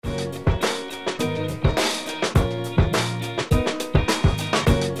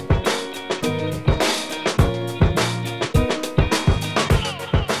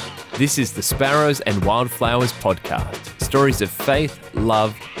This is the Sparrows and Wildflowers podcast. Stories of faith,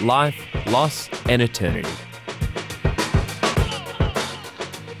 love, life, loss, and eternity.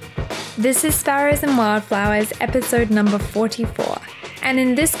 This is Sparrows and Wildflowers, episode number 44. And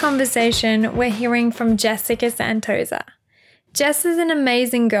in this conversation, we're hearing from Jessica Santosa. Jess is an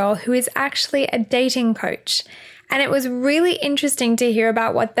amazing girl who is actually a dating coach. And it was really interesting to hear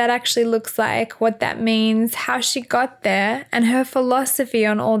about what that actually looks like, what that means, how she got there, and her philosophy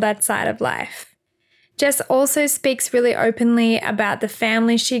on all that side of life. Jess also speaks really openly about the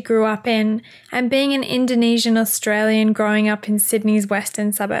family she grew up in and being an Indonesian Australian growing up in Sydney's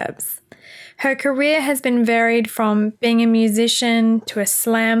western suburbs. Her career has been varied from being a musician to a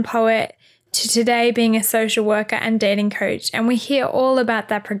slam poet to today being a social worker and dating coach, and we hear all about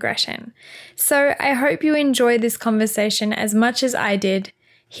that progression. So I hope you enjoy this conversation as much as I did.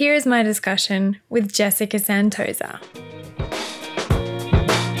 Here is my discussion with Jessica Santosa.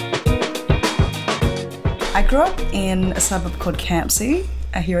 I grew up in a suburb called Campsie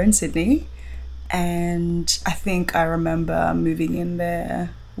here in Sydney, and I think I remember moving in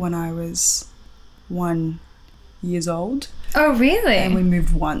there when I was 1 year old. Oh, really? And we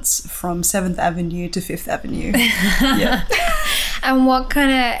moved once from 7th Avenue to 5th Avenue. Yeah. And what kind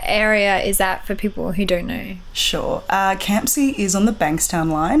of area is that for people who don't know? Sure. Campsie is on the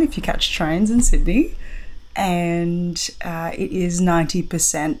Bankstown line if you catch trains in Sydney. And it is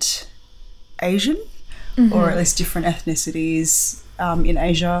 90% Asian, or at least different ethnicities in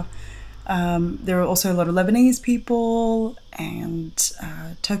Asia. There are also a lot of Lebanese people and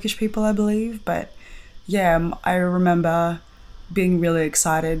Turkish people, I believe. But yeah, I remember being really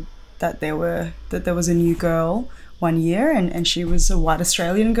excited that there was a new girl 1 year, and she was a white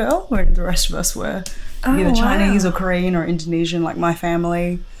Australian girl, where the rest of us were either Chinese or Korean or Indonesian, like my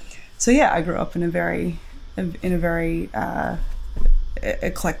family. So yeah, I grew up in a very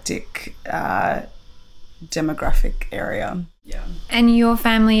eclectic demographic area. Yeah. And your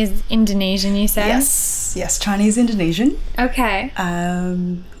family is Indonesian, you say? Yes, Chinese Indonesian. Okay.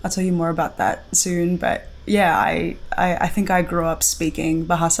 I'll tell you more about that soon, but yeah, I think I grew up speaking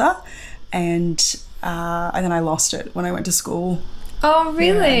Bahasa, and then I lost it when I went to school. Oh,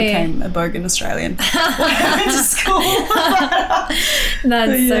 really? Yeah, I became a bogan Australian when I went to school.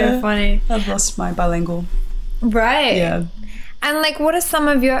 That's so funny. I've lost my bilingual. Right. Yeah. And what are some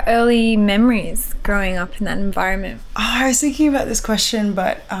of your early memories growing up in that environment? I was thinking about this question,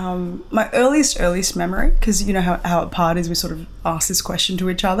 but my earliest memory, because you know how at parties we sort of ask this question to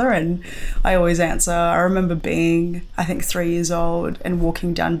each other, and I always answer. I remember being, I think, 3 years old and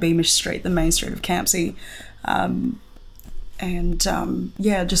walking down Beamish Street, the main street of Campsie,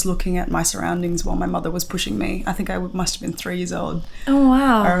 just looking at my surroundings while my mother was pushing me. I think I must have been 3 years old. Oh,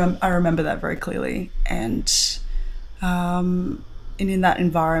 wow. I remember that very clearly. And in that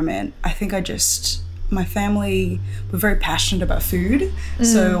environment, I think my family were very passionate about food.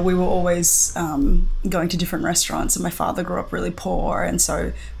 So we were always going to different restaurants, and my father grew up really poor. And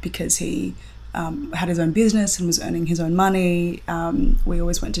so because he had his own business and was earning his own money, we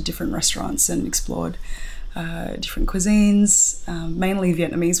always went to different restaurants and explored different cuisines, mainly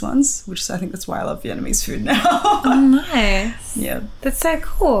Vietnamese ones, I think that's why I love Vietnamese food now. Oh, nice. Yeah. That's so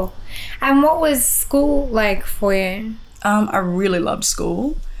cool. And what was school like for you? I really loved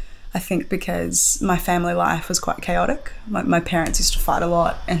school, I think, because my family life was quite chaotic. My parents used to fight a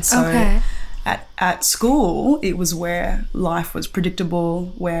lot, and so at school it was where life was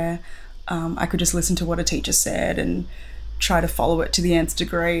predictable, where I could just listen to what a teacher said and try to follow it to the nth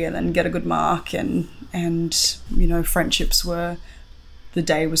degree and then get a good mark, and you know, friendships were, the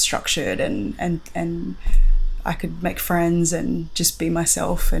day was structured, and I could make friends and just be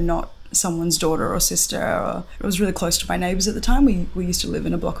myself and not someone's daughter or sister. Or it was really close to my neighbours at the time. We used to live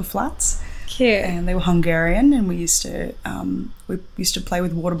in a block of flats. Cute. And they were Hungarian, and we used to play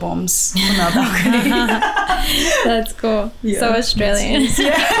with water bombs from our balcony. That's cool. Yeah. So Australian.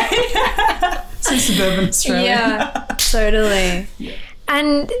 Yeah. So suburban Australia. Yeah, totally. Yeah.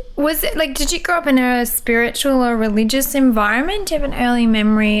 And was it did you grow up in a spiritual or religious environment? Do you have an early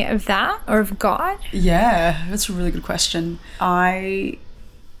memory of that, or of God? Yeah, that's a really good question. I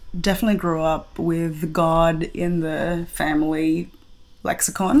definitely grew up with God in the family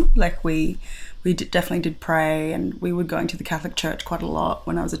lexicon. We definitely did pray, and we were going to the Catholic Church quite a lot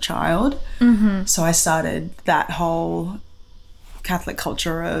when I was a child. Mm-hmm. So I started that whole Catholic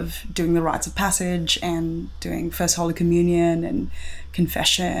culture of doing the rites of passage and doing First Holy Communion and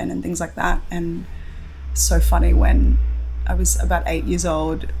confession and things like that. And it's so funny, when I was about 8 years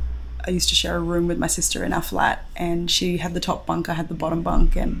old, I used to share a room with my sister in our flat, and she had the top bunk, I had the bottom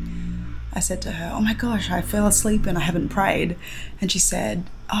bunk, and I said to her, oh my gosh, I fell asleep and I haven't prayed. And she said,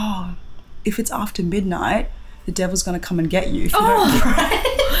 oh, if it's after midnight, the devil's going to come and get you if you don't pray.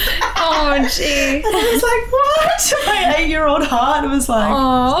 Oh, gee. And I was like, what? My 8-year-old heart was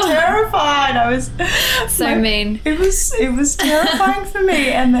like terrified. I was so mean. It was terrifying for me.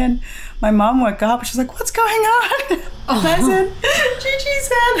 And then my mum woke up and she was like, what's going on? And I said, Gigi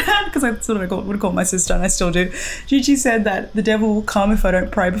said that, because that's what I would call my sister, and I still do. Gigi said that the devil will come if I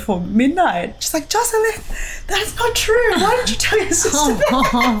don't pray before midnight. She's like, Jocelyn, that's not true. Why did you tell your sister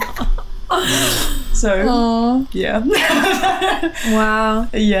that? So, yeah. Wow.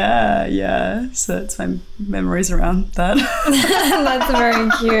 Yeah. So that's my memories around that. That's very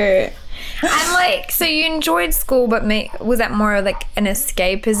cute. And like, so you enjoyed school, but was that more like an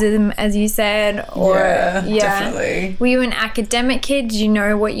escapism, as you said? Or yeah, definitely. Were you an academic kid? Did you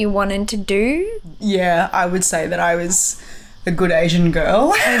know what you wanted to do? Yeah, I would say that I was a good Asian girl.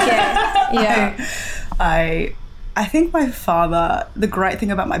 Okay. Yeah. I think my father, the great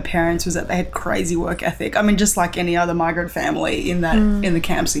thing about my parents was that they had crazy work ethic. I mean, just like any other migrant family in the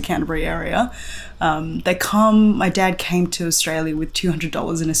Campsie, Canterbury area. My dad came to Australia with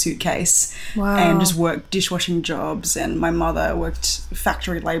 $200 in a suitcase. Wow. And just worked dishwashing jobs, and my mother worked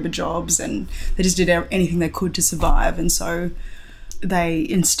factory labour jobs, and they just did anything they could to survive. And so they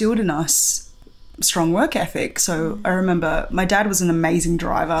instilled in us strong work ethic. So I remember my dad was an amazing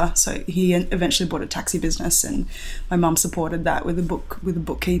driver, so he eventually bought a taxi business, and my mum supported that with the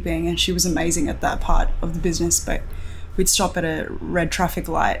bookkeeping, and she was amazing at that part of the business. But we'd stop at a red traffic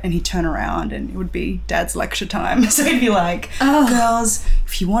light and he'd turn around and it would be Dad's lecture time. So he'd be like, girls,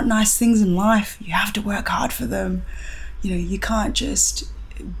 if you want nice things in life, you have to work hard for them. You know, you can't just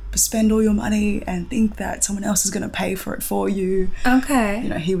spend all your money and think that someone else is going to pay for it for you. Okay. You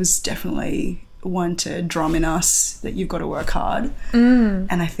know, he was definitely one to drum in us that you've got to work hard.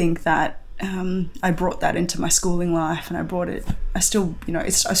 And I think that I brought that into my schooling life, and I still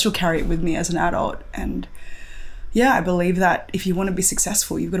carry it with me as an adult. And yeah, I believe that if you want to be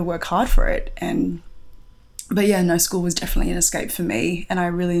successful, you've got to work hard for it. But yeah, no, school was definitely an escape for me, and I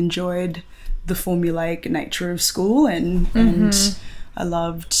really enjoyed the formulaic nature of school, and I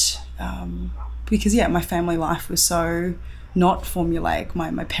loved because my family life was so not formulaic.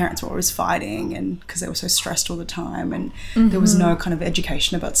 My parents were always fighting, and because they were so stressed all the time, and there was no kind of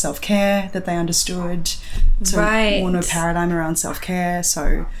education about self-care that they understood. So no paradigm around self-care.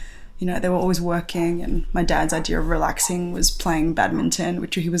 So, you know, they were always working, and my dad's idea of relaxing was playing badminton,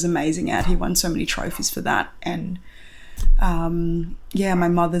 which he was amazing at. He won so many trophies for that. And my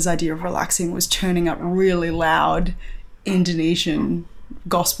mother's idea of relaxing was turning up really loud Indonesian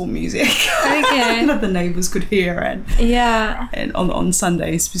gospel music that the neighbours could hear, and on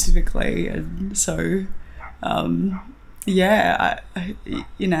Sundays specifically. And so in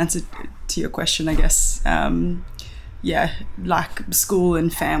answer to your question, I guess like school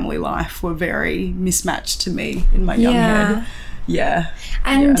and family life were very mismatched to me in my young head.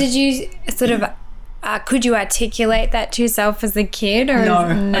 Did you sort of could you articulate that to yourself as a kid? Or no.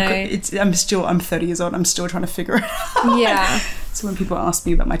 I'm 30 years old. I'm still trying to figure it out. Yeah. So when people ask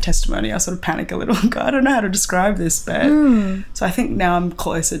me about my testimony, I sort of panic a little. I don't know how to describe this, but so I think now I'm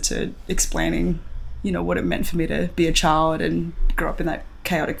closer to explaining, you know, what it meant for me to be a child and grow up in that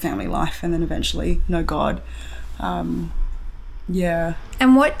chaotic family life, and then eventually know God. And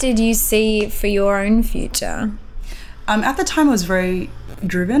what did you see for your own future? At the time I was very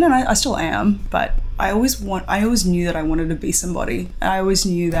driven, and I still am, but I always knew that I wanted to be somebody. I always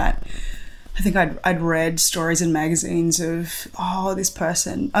knew that. I think I'd read stories in magazines of, this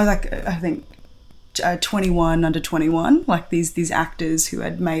person. I think 21 under 21, like these actors who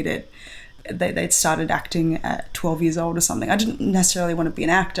had made it. They'd started acting at 12 years old or something. I didn't necessarily want to be an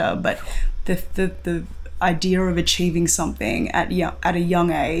actor, but the idea of achieving something at a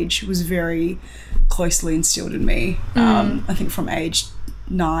young age was very closely instilled in me. I think from age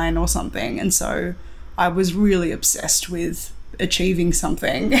 9 or something, and so I was really obsessed with achieving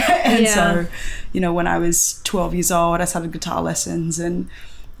something. And so, you know, when I was 12 years old, I started guitar lessons, and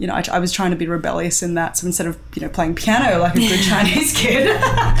you know, I was trying to be rebellious in that. So instead of, you know, playing piano like a good Chinese kid,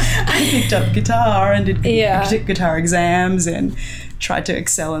 I picked up guitar and did guitar exams and tried to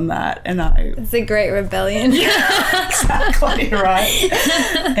excel in that. And it's a great rebellion. Exactly, right.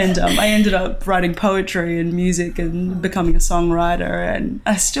 And I ended up writing poetry and music and becoming a songwriter. And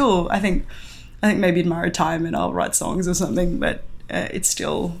I think maybe in my retirement I'll write songs or something, but it's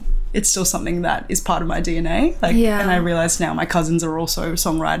still something that is part of my DNA. And I realize now my cousins are also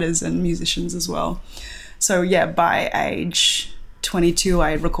songwriters and musicians as well. So by age 22,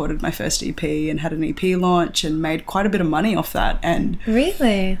 I recorded my first EP and had an EP launch and made quite a bit of money off that. And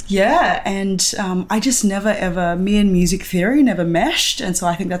really? Yeah, and I just never ever, me and music theory never meshed, and so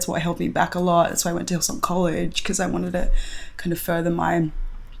I think that's what held me back a lot. That's why I went to Hillsong College, because I wanted to kind of further my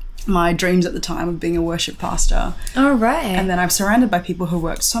dreams at the time of being a worship pastor. Oh, right. And then I'm surrounded by people who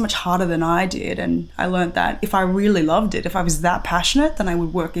worked so much harder than I did, and I learned that if I really loved it, if I was that passionate, then I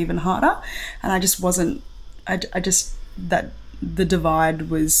would work even harder. And I just wasn't, that the divide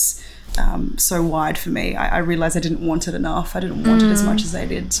was so wide for me. I realized I didn't want it enough. I didn't want it as much as they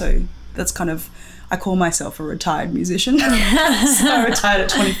did. So that's kind of, I call myself a retired musician. So I retired at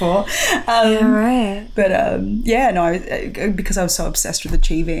 24. Right. But because I was so obsessed with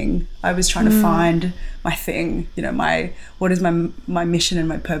achieving, I was trying to find my thing, you know, what is my mission and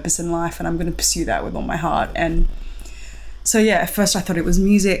my purpose in life, and I'm going to pursue that with all my heart. And so yeah, at first I thought it was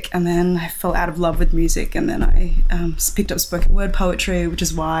music, and then I fell out of love with music, and then I picked up spoken word poetry, which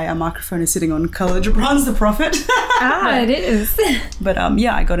is why our microphone is sitting on Khalil Gibran's The Prophet. It is. But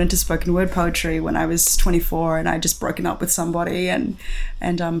I got into spoken word poetry when I was 24, and I just broken up with somebody and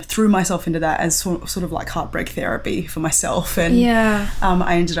threw myself into that as sort of like heartbreak therapy for myself. And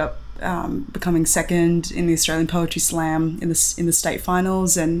I ended up becoming second in the Australian Poetry Slam in the state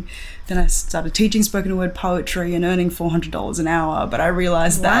finals, and then I started teaching spoken word poetry and earning $400 an hour. But I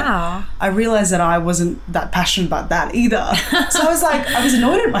realized that I wasn't that passionate about that either. So I was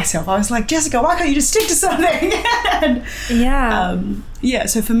annoyed at myself. I was like, Jessica, why can't you just stick to something?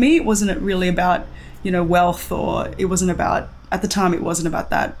 So for me, it wasn't really about, you know, wealth, or it wasn't about, at the time it wasn't about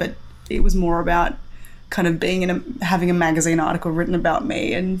that, but it was more about kind of having a magazine article written about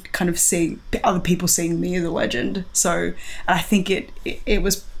me and kind of seeing other people seeing me as a legend. So I think it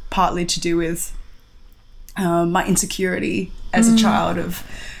was partly to do with my insecurity as a child of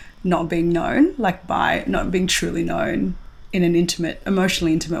not being known, like by not being truly known in an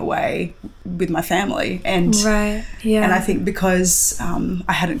emotionally intimate way with my family. And and I think because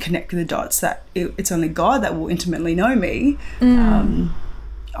I hadn't connected the dots that it's only God that will intimately know me,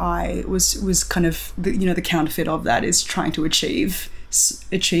 I was kind of the counterfeit of that is trying to achieve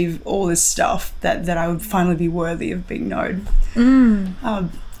all this stuff that I would finally be worthy of being known.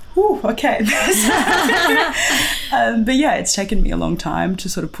 Okay. But yeah, it's taken me a long time to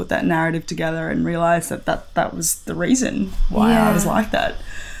sort of put that narrative together and realize that was the reason why I was like that.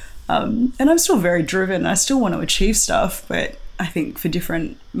 And I'm still very driven. I still want to achieve stuff, but I think for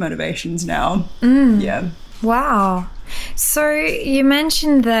different motivations now. Wow. So you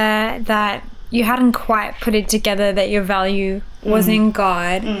mentioned there that you hadn't quite put it together that your value was in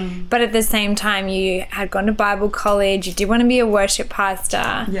God, but at the same time you had gone to Bible college, you did want to be a worship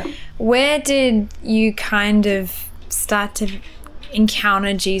pastor. Where did you kind of start to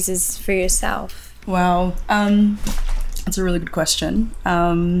encounter Jesus for yourself? Wow, that's a really good question.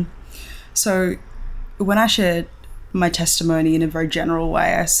 So when I shared my testimony in a very general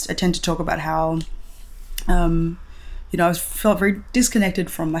way, I tend to talk about how I felt very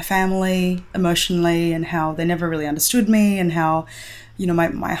disconnected from my family emotionally, and how they never really understood me, and how,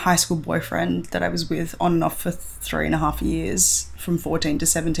 my high school boyfriend that I was with on and off for 3.5 years, from 14 to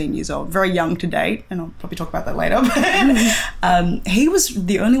 17 years old, very young to date, and I'll probably talk about that later, he was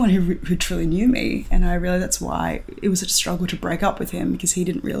the only one who truly knew me, and I realized that's why it was such a struggle to break up with him, because he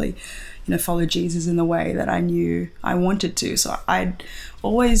didn't really, follow Jesus in the way that I knew I wanted to. So I'd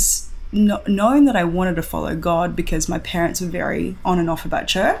always knowing that I wanted to follow God, because my parents were very on and off about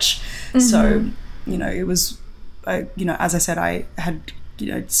church. So, it was, as I said, I had,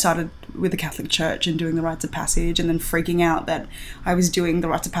 started with the Catholic Church and doing the rites of passage, and then freaking out that I was doing the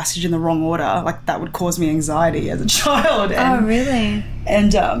rites of passage in the wrong order. Like, that would cause me anxiety as a child. And, really?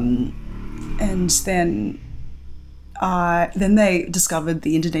 And then they discovered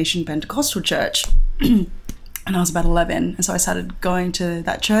the Indonesian Pentecostal Church. And I was about 11, and so I started going to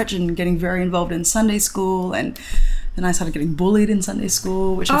that church and getting very involved in Sunday school, and then I started getting bullied in Sunday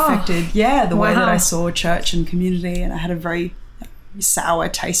school, which affected the way that I saw church and community, and I had a very sour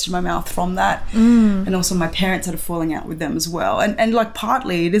taste in my mouth from that. And also my parents had a falling out with them as well, and like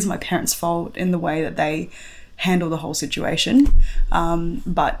partly it is my parents' fault in the way that they handle the whole situation,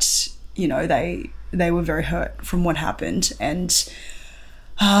 but they were very hurt from what happened, and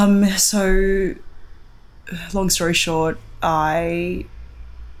so long story short, I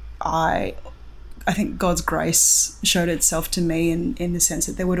think God's grace showed itself to me in the sense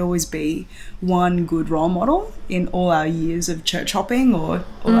that there would always be one good role model in all our years of church hopping, or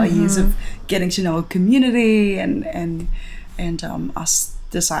all our years of getting to know a community, and us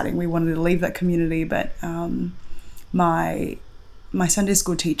deciding we wanted to leave that community. But my Sunday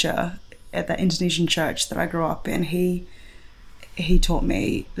school teacher at that Indonesian church that I grew up in, he taught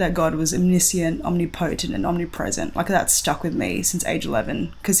me that God was omniscient, omnipotent, and omnipresent. Like, that stuck with me since age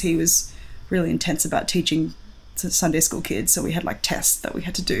 11, because he was really intense about teaching Sunday school kids. So we had like tests that we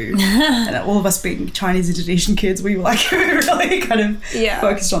had to do, and all of us being Chinese Indonesian kids, we were like really kind of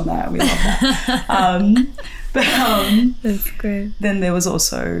focused on that. We love that. That's good. Then there was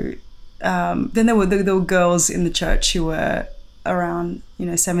also then there were girls in the church who were around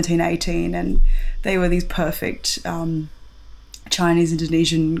 17, 18, and they were these perfect Chinese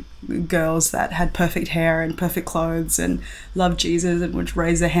Indonesian girls that had perfect hair and perfect clothes and loved Jesus and would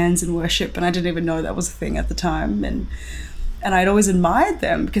raise their hands in worship, and I didn't even know that was a thing at the time, and I'd always admired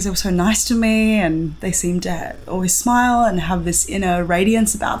them because they were so nice to me, and they seemed to always smile and have this inner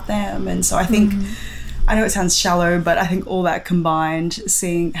radiance about them. And so I think I know it sounds shallow, but I think all that combined,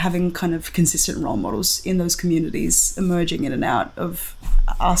 having kind of consistent role models in those communities, emerging in and out of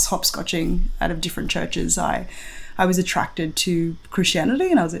us hopscotching out of different churches, I was attracted to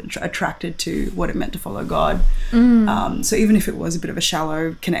Christianity, and I was attracted to what it meant to follow God. So even if it was a bit of a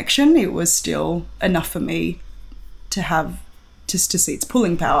shallow connection, it was still enough for me to have just to see its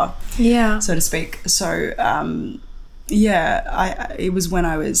pulling power, so to speak. So it was when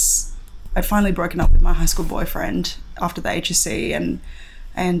I'd finally broken up with my high school boyfriend after the HSC,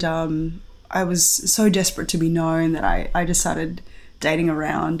 and I was so desperate to be known that I just started dating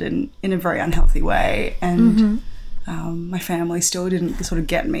around, and in a very unhealthy way, and my family still didn't sort of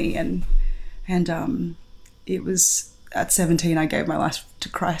get me, and it was at 17 I gave my life to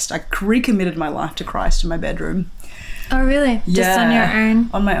Christ. I recommitted my life to Christ in my bedroom. Oh, really? Just on your own?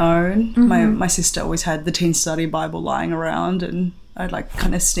 On my own. My sister always had the Teen Study Bible lying around, and I'd like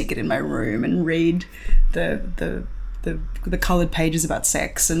kind of sneak it in my room and read the coloured pages about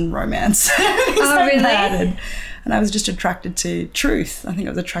sex and romance. Really? And I was just attracted to truth. I think I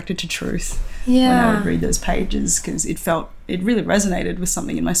was attracted to truth when I would read those pages, because it really resonated with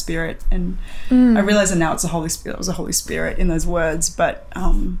something in my spirit. And I realize that now it's the Holy Spirit. It was the Holy Spirit in those words. But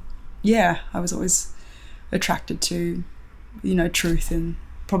I was always attracted to, truth in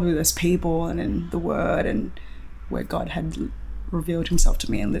probably those people and in the Word, and where God had revealed himself to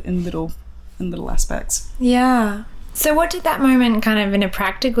me in little aspects. Yeah. So what did that moment kind of in a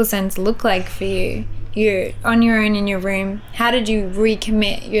practical sense look like for you? You're on your own in your room. How did you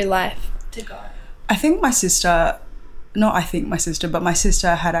recommit your life to God? I think my sister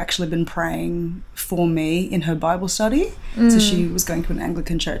had actually been praying for me in her Bible study. So she was going to an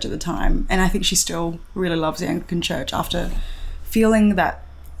Anglican church at the time, and I think she still really loves the Anglican church after feeling that,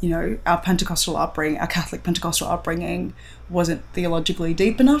 our Catholic Pentecostal upbringing wasn't theologically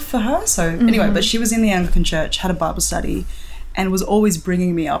deep enough for her. So anyway, but she was in the Anglican church, had a Bible study, and was always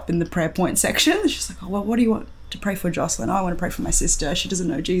bringing me up in the prayer point section. She's like, oh, well, what do you want to pray for, Jocelyn? I want to pray for my sister. She doesn't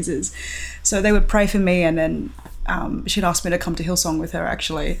know Jesus. So they would pray for me, and then she'd ask me to come to Hillsong with her,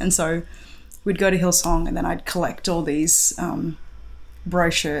 actually. And so we'd go to Hillsong, and then I'd collect all these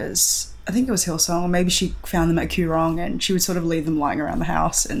brochures. I think it was Hillsong, or maybe she found them at Koorong, and she would sort of leave them lying around the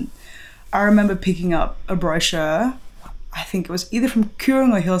house. And I remember picking up a brochure. I think it was either from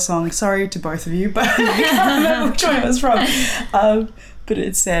Koorong or Hillsong. Sorry to both of you, but I can't remember which one it was from. But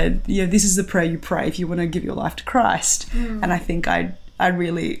it said, this is the prayer you pray if you want to give your life to Christ. And I think I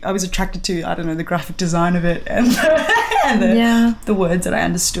was attracted to, the graphic design of it, and the words that I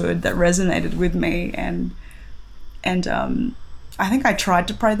understood that resonated with me. And I think I tried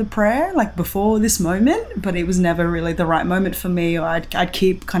to pray the prayer like before this moment, but it was never really the right moment for me, or I'd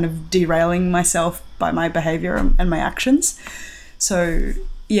keep kind of derailing myself by my behavior and my actions. So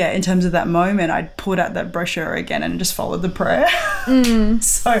in terms of that moment, I'd pulled out that brochure again and just followed the prayer.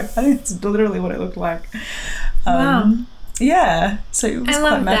 So I think it's literally what it looked like. Wow. Yeah, so it was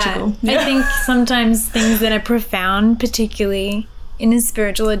quite magical. I think sometimes things that are profound, particularly in a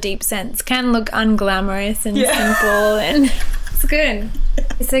spiritual or deep sense, can look unglamorous and simple, and it's good.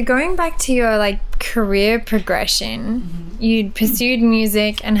 So going back to your career progression, you'd pursued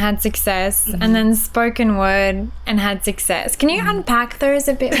music and had success, and then spoken word and had success. Can you unpack those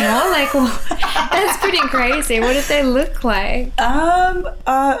a bit more? That's pretty crazy. What did they look like?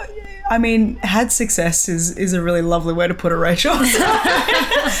 Had success is a really lovely way to put it, Rachel.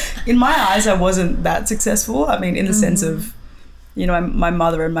 In my eyes, I wasn't that successful. In the sense of, my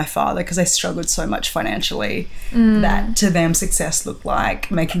mother and my father, because they struggled so much financially, that to them success looked like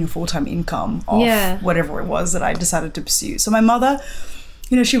making a full-time income off whatever it was that I decided to pursue. So my mother,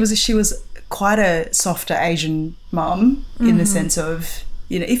 she was quite a softer Asian mum in the sense of,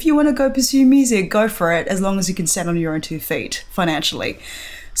 if you want to go pursue music, go for it, as long as you can stand on your own 2 feet financially.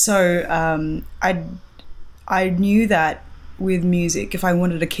 So I knew that with music, if I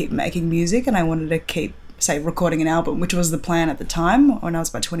wanted to keep making music and I wanted to keep say, recording an album, which was the plan at the time when I was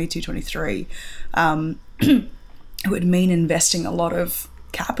about 22, 23, it would mean investing a lot of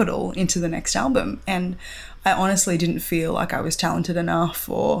capital into the next album. And I honestly didn't feel like I was talented enough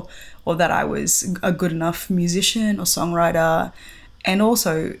or that I was a good enough musician or songwriter. And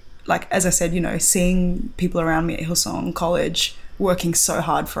also, like, as I said, seeing people around me at Hillsong College working so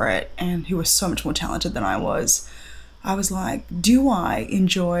hard for it and who were so much more talented than I was like, do I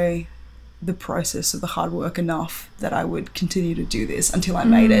enjoy the process of the hard work enough that I would continue to do this until I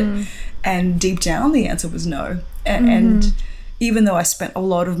made it? And deep down, the answer was no. And even though I spent a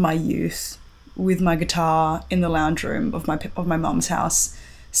lot of my youth with my guitar in the lounge room of my mum's house,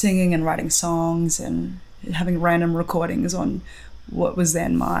 singing and writing songs and having random recordings on what was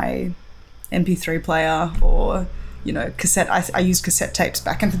then my MP3 player or cassette. I used cassette tapes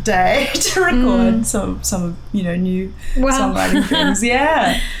back in the day to record some new songwriting things.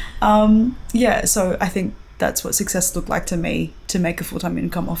 So I think that's what success looked like to me, to make a full-time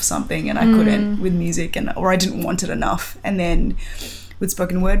income off something, and I couldn't with music, or I didn't want it enough. And then with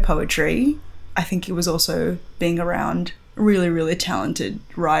spoken word poetry, I think it was also being around really, really talented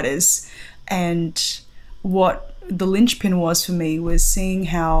writers. And what the linchpin was for me was seeing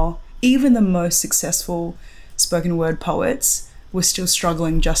how even the most successful spoken word poets were still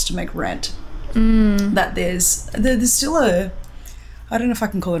struggling just to make rent. That there's still I don't know if I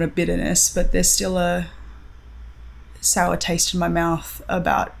can call it a bitterness, but there's still a sour taste in my mouth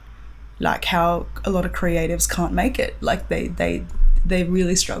about like how a lot of creatives can't make it. Like they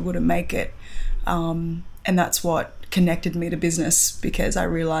really struggle to make it. And that's what connected me to business, because I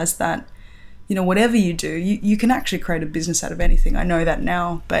realized that, whatever you do, you can actually create a business out of anything. I know that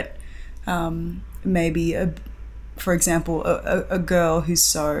now, but maybe for example, a girl who's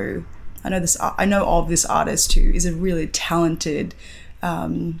so, I know of this artist who is a really talented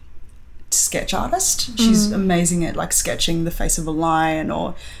sketch artist. She's amazing at like sketching the face of a lion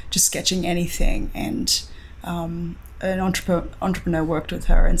or just sketching anything. And an entrepreneur worked with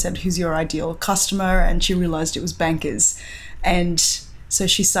her and said, who's your ideal customer? And she realized it was bankers. And so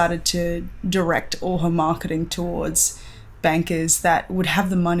she started to direct all her marketing towards bankers that would have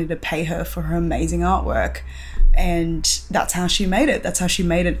the money to pay her for her amazing artwork. And that's how she made it. That's how she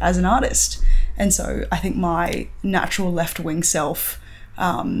made it as an artist. And so I think my natural left-wing self,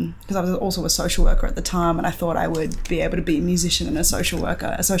 because I was also a social worker at the time, and I thought I would be able to be a musician and a social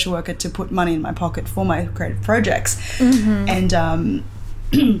worker to put money in my pocket for my creative projects. And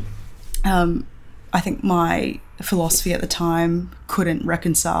I think my philosophy at the time couldn't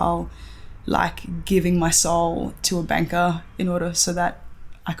reconcile like giving my soul to a banker in order so that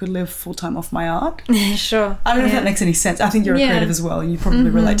I could live full-time off my art. Sure. I don't know if that makes any sense. I think you're a creative as well, and you probably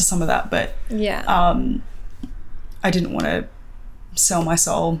relate to some of that, but I didn't want to sell my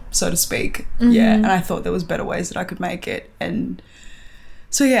soul, so to speak. And I thought there was better ways that I could make it. And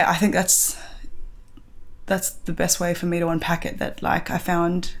so I think that's the best way for me to unpack it, that like I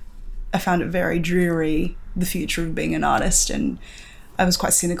found it very dreary, the future of being an artist, and I was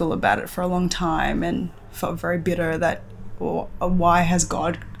quite cynical about it for a long time and felt very bitter that, why has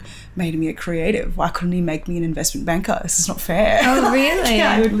God made me a creative? Why couldn't he make me an investment banker? This is not fair. Oh, really?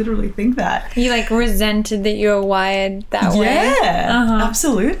 Yeah, I would literally think that. You like resented that you were wired that way? Yeah,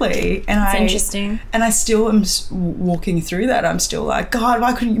 absolutely. And that's interesting. And I still am walking through that. I'm still like, God,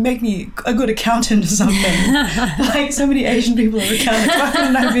 why couldn't you make me a good accountant or something? Like so many Asian people are accountants. Why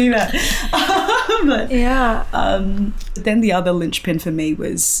couldn't I be that? Then the other linchpin for me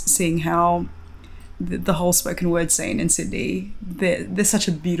was seeing how the whole spoken word scene in Sydney, they're such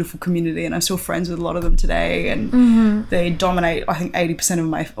a beautiful community, and I'm still friends with a lot of them today, and they dominate, I think, 80%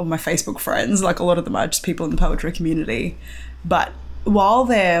 of my Facebook friends. Like a lot of them are just people in the poetry community. But while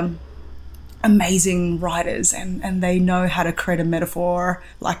they're amazing writers and they know how to create a metaphor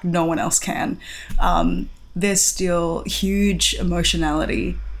like no one else can, there's still huge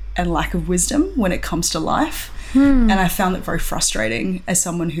emotionality and lack of wisdom when it comes to life. And I found that very frustrating as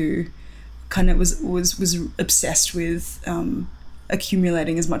someone who kind of was obsessed with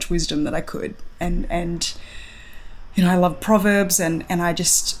accumulating as much wisdom that I could, and I love proverbs, and I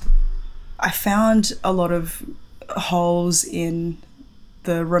found a lot of holes in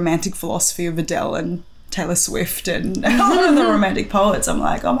the romantic philosophy of Adele and Taylor Swift and all of the romantic poets. I'm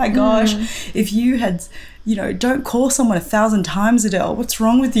like, oh my gosh, if you had, don't call someone 1,000 times, Adele, what's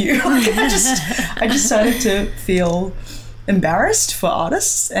wrong with you? Like, I just started to feel embarrassed for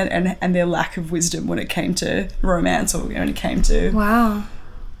artists and their lack of wisdom when it came to romance, or when it came to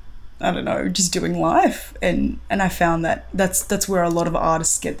I don't know, just doing life. And I found that that's where a lot of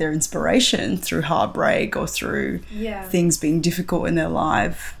artists get their inspiration, through heartbreak or through things being difficult in their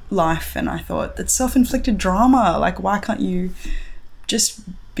life. And I thought, that's self-inflicted drama. Like, why can't you just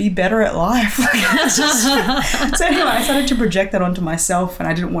be better at life? So anyway, I started to project that onto myself, and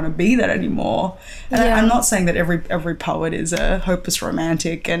I didn't want to be that anymore. And I'm not saying that every poet is a hopeless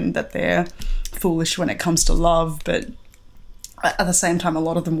romantic and that they're foolish when it comes to love, but at the same time, a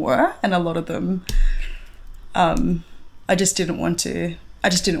lot of them were, and a lot of them, I just didn't want to,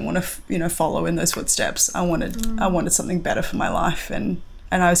 follow in those footsteps. I wanted something better for my life, and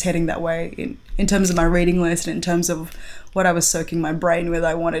I was heading that way in terms of my reading list, and in terms of what I was soaking my brain with.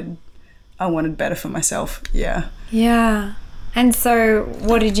 I wanted better for myself. Yeah. Yeah. And so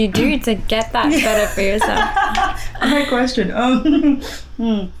what did you do to get that better for yourself? Great question.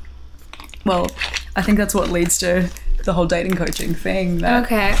 Well, I think that's what leads to the whole dating coaching thing.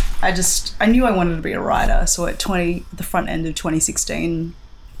 Okay. I knew I wanted to be a writer. So at the front end of 2016,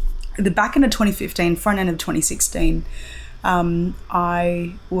 the back end of 2015, front end of 2016,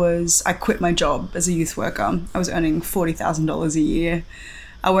 I quit my job as a youth worker. I was earning $40,000 a year.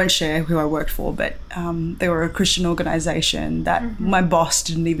 I won't share who I worked for, but they were a Christian organization that my boss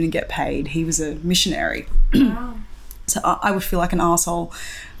didn't even get paid. He was a missionary. Wow. So I would feel like an asshole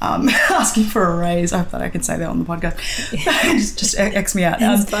asking for a raise. I hope that I can say that on the podcast. just X me out.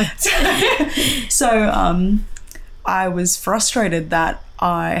 So I was frustrated that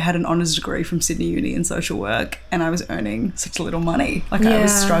I had an honours degree from Sydney Uni in social work, and I was earning such little money. Like, I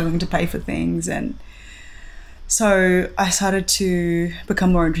was struggling to pay for things. And so I started to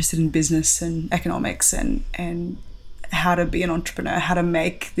become more interested in business and economics and how to be an entrepreneur, how to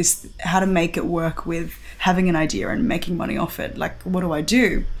make it work with having an idea and making money off it. Like, what do I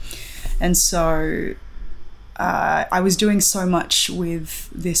do? And so I was doing so much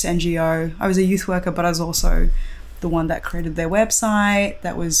with this NGO. I was a youth worker, but I was also the one that created their website.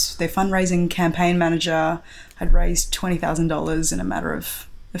 That was their fundraising campaign manager. I'd raised $20,000 in a matter of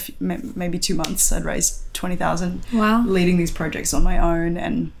maybe 2 months. I'd raised $20,000. Wow. Leading these projects on my own.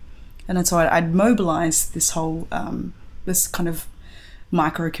 And then so I'd mobilized this whole, this kind of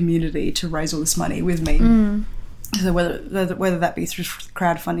micro community to raise all this money with me. So whether that be through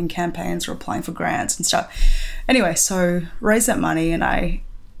crowdfunding campaigns or applying for grants and stuff. Anyway, so raise that money, and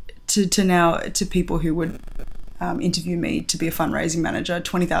to people who would interview me to be a fundraising manager,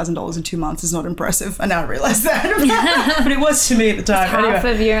 $20,000 in 2 months is not impressive. I now realise that, but it was to me at the time. It's half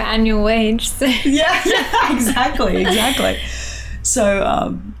of your annual wage. So. Yeah, exactly.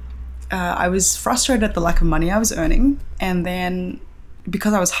 So I was frustrated at the lack of money I was earning, and then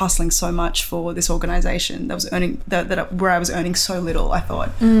because I was hustling so much for this organisation that was earning where I was earning so little, I thought,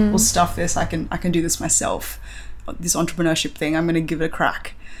 well, stuff this. I can do this myself. This entrepreneurship thing, I'm going to give it a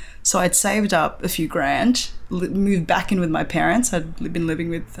crack. So I'd saved up a few grand, moved back in with my parents. I'd been living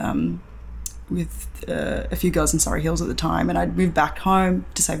with a few girls in Surrey Hills at the time, and I'd moved back home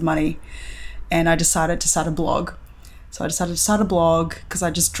to save money, and I decided to start a blog. So I decided to start a blog because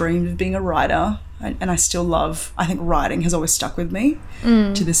I just dreamed of being a writer, and I still love, I think writing has always stuck with me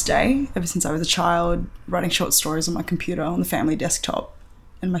to this day, ever since I was a child, writing short stories on my computer on the family desktop,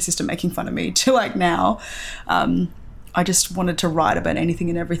 and my sister making fun of me to like now. I just wanted to write about anything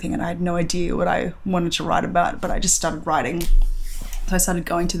and everything, and I had no idea what I wanted to write about, but I just started writing. So I started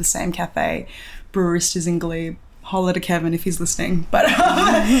going to the same cafe, Brewistas in Glebe. Holler to Kevin if he's listening, but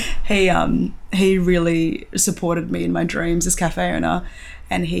he really supported me in my dreams as cafe owner,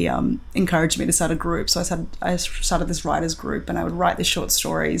 and he encouraged me to start a group. So I started this writers group, and I would write these short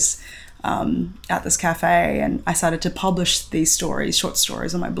stories at this cafe, and I started to publish these short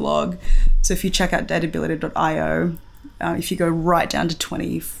stories on my blog. So if you check out datability.io, if you go right down to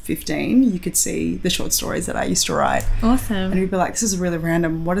 2015, you could see the short stories that I used to write. Awesome. And you'd be like, this is really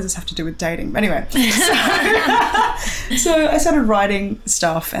random. What does this have to do with dating? But anyway, so I started writing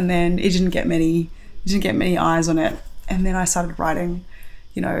stuff, and then it didn't get many eyes on it. And then I started writing,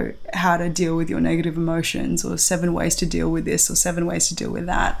 how to deal with your negative emotions, or 7 ways to deal with this, or 7 ways to deal with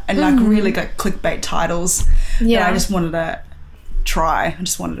that. And like really got clickbait titles that I just wanted to try. I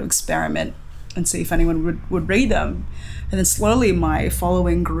just wanted to experiment and see if anyone would read them. And then slowly my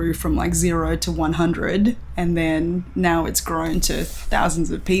following grew from like 0 to 100, and then now it's grown to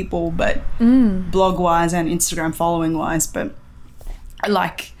thousands of people, but blog wise and Instagram following wise. But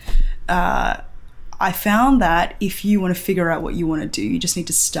I found that if you want to figure out what you want to do, you just need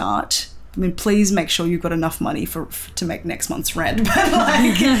to start. I mean, please make sure you've got enough money to make next month's rent.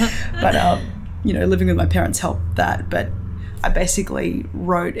 But living with my parents helped that. But I basically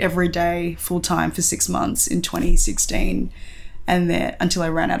wrote every day full time for 6 months in 2016, and then until I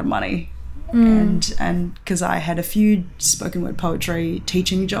ran out of money. And because I had a few spoken word poetry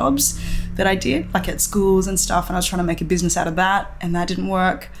teaching jobs that I did, like at schools and stuff, and I was trying to make a business out of that, and that didn't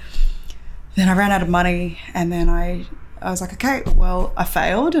work. Then I ran out of money, and then I was like, okay, well, I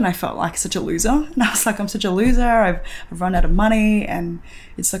failed, and I felt like such a loser. And I was like, I'm such a loser. I've run out of money, and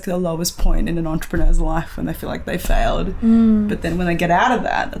it's like the lowest point in an entrepreneur's life when they feel like they failed. But then when they get out of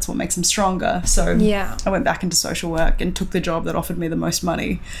that, that's what makes them stronger. So I went back into social work and took the job that offered me the most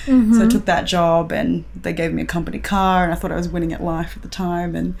money. So I took that job, and they gave me a company car, and I thought I was winning at life at the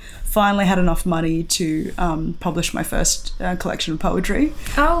time, and finally had enough money to publish my first collection of poetry.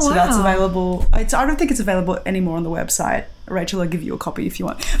 Oh, wow. So that's available. I don't think it's available anymore on the website. Rachel, I'll give you a copy if you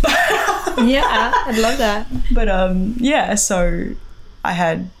want. Yeah, I'd love that. But so I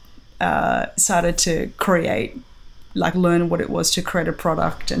had started to learn what it was to create a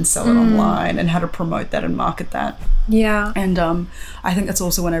product and sell it online, and how to promote that and market that. Yeah. And I think that's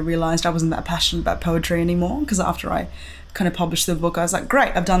also when I realized I wasn't that passionate about poetry anymore, because after I kind of published the book, I was like,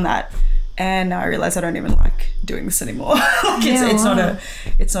 great, I've done that. And now I realize I don't even like doing this anymore.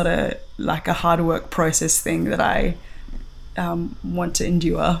 It's not a like a hard work process thing that I want to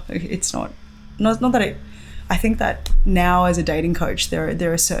endure. It's not that it. I think that now as a dating coach,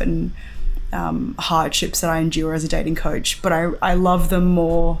 there are certain hardships that I endure as a dating coach, but I love them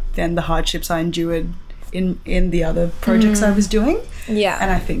more than the hardships I endured in the other projects I was doing. Yeah.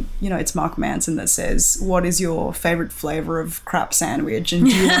 And I think, it's Mark Manson that says, what is your favorite flavor of crap sandwich, and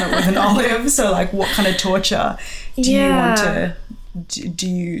do you want it with an olive? So like, what kind of torture do you want to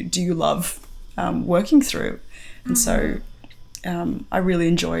do you love working through? And so I really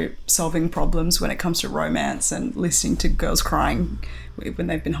enjoy solving problems when it comes to romance, and listening to girls crying when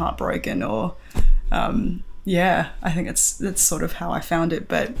they've been heartbroken, or I think that's sort of how I found it.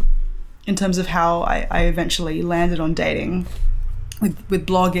 But in terms of how I eventually landed on dating with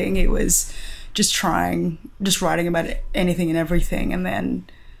blogging, it was just writing about anything and everything. And then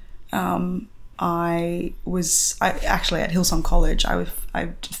I actually at Hillsong College, I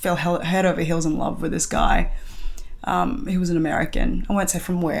fell head over heels in love with this guy. He was an American. I won't say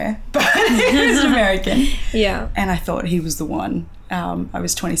from where, but he was an American. Yeah. And I thought he was the one. I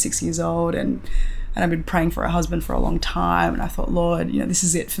was 26 years old, and I've been praying for a husband for a long time. And I thought, Lord, this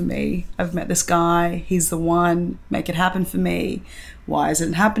is it for me. I've met this guy. He's the one. Make it happen for me. Why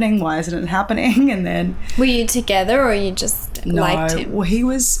isn't it happening? Why isn't it happening? And then... Were you together, or you just liked him? Well,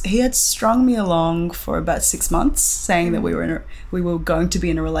 he had strung me along for about 6 months, saying that we were going to be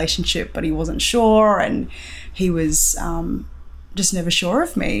in a relationship, but he wasn't sure, and he was just never sure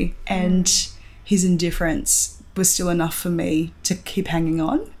of me. And his indifference was still enough for me to keep hanging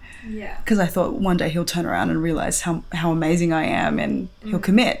on. Yeah. Because I thought one day he'll turn around and realize how amazing I am, and he'll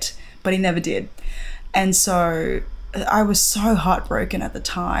commit, but he never did. And so I was so heartbroken at the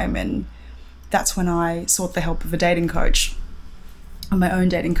time, and that's when I sought the help of a dating coach, my own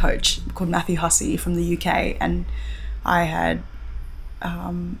dating coach called Matthew Hussey from the UK. And I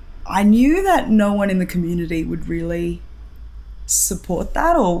knew that no one in the community would really support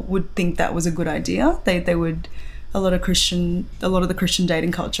that, or would think that was a good idea. They would... A lot of the Christian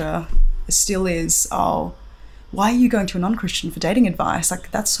dating culture still is, oh, why are you going to a non-Christian for dating advice?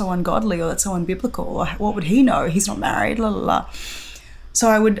 Like, that's so ungodly, or that's so unbiblical, or what would he know? He's not married, la la la. So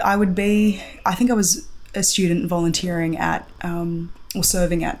I think I was a student volunteering at or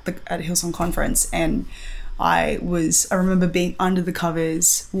serving at Hillsong Conference, and I remember being under the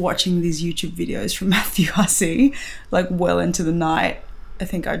covers watching these YouTube videos from Matthew Hussey, like well into the night. I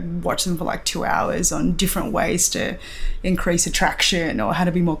think I'd watch them for like 2 hours on different ways to increase attraction, or how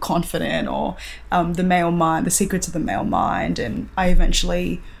to be more confident, or the male mind, the secrets of the male mind. And I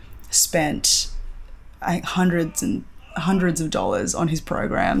eventually spent hundreds of dollars on his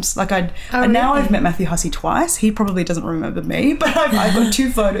programs. Like now I've met Matthew Hussey twice. He probably doesn't remember me, but I've got 2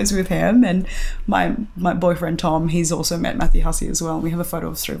 photos with him, and my boyfriend Tom, he's also met Matthew Hussey as well, and we have a photo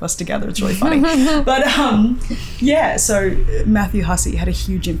of 3 of us together. It's really funny. But so Matthew Hussey had a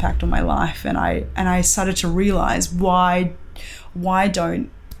huge impact on my life, and I started to realize why don't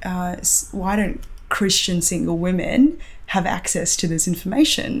Christian single women have access to this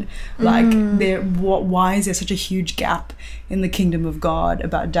information? Like, why is there such a huge gap in the kingdom of God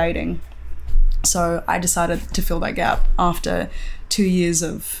about dating? So I decided to fill that gap after 2 years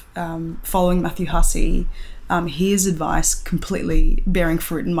of following Matthew Hussey, his advice completely bearing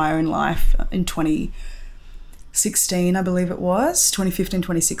fruit in my own life. In 2016, I believe it was, 2015,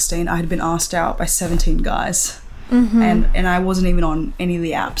 2016, I had been asked out by 17 guys. And I wasn't even on any of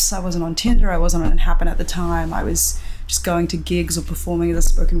the apps. I wasn't on Tinder. I wasn't on Happen at the time. I was just going to gigs or performing as a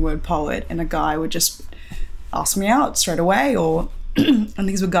spoken word poet, and a guy would just ask me out straight away, or and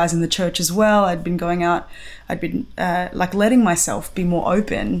these were guys in the church as well. I'd been going out, I'd been like letting myself be more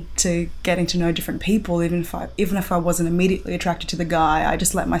open to getting to know different people, even if I wasn't immediately attracted to the guy. I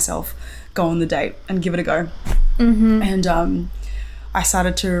just let myself go on the date and give it a go. And I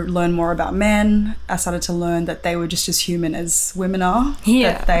started to learn more about men. I started to learn that they were just as human as women are,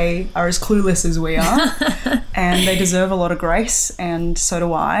 that they are as clueless as we are, and they deserve a lot of grace, and so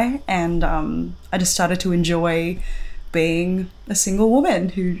do I. And I just started to enjoy being a single woman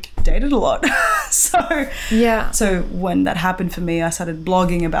who dated a lot. So when that happened for me, I started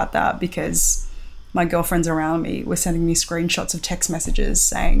blogging about that, because my girlfriends around me were sending me screenshots of text messages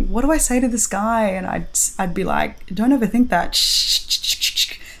saying, what do I say to this guy? And I'd be like, don't overthink that.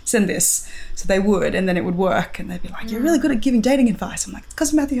 Send this. So they would, and then it would work, and they'd be like, you're really good at giving dating advice. I'm like, it's because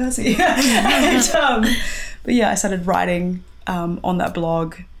of Matthew Hussey. But yeah, I started writing on that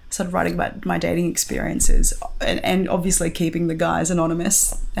blog, started writing about my dating experiences, and obviously keeping the guys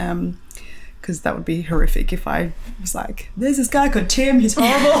anonymous, because that would be horrific if I was like, there's this guy called Tim, he's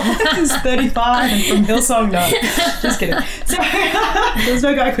horrible, he's 35 and from Hillsong. No, just kidding. So, there's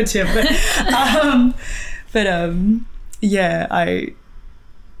no guy called Tim, but yeah,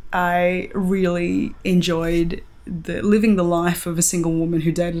 I really enjoyed living the life of a single woman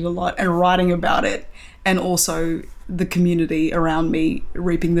who dated a lot, and writing about it, and also the community around me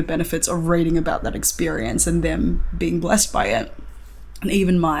reaping the benefits of reading about that experience and them being blessed by it. And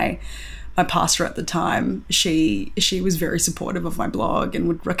even my pastor at the time, she was very supportive of my blog and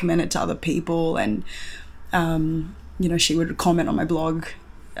would recommend it to other people, and she would comment on my blog,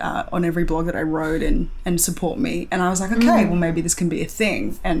 on every blog that I wrote, and support me. And I was like, okay, well, maybe this can be a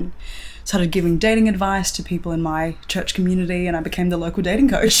thing, and started giving dating advice to people in my church community, and I became the local dating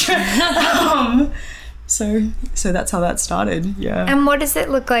coach. So that's how that started. Yeah. And what does it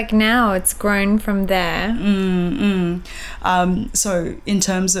look like now? It's grown from there. So in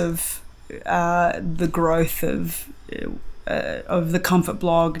terms of the growth of the Comfort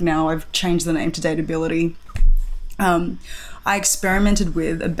blog, now I've changed the name to Dateability. I experimented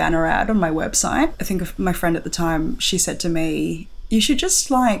with a banner ad on my website. I think my friend at the time, she said to me, you should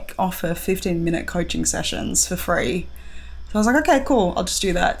just like offer 15-minute coaching sessions for free. So I was like, okay, cool, I'll just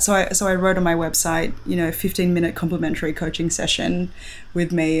do that. So I wrote on my website, 15-minute complimentary coaching session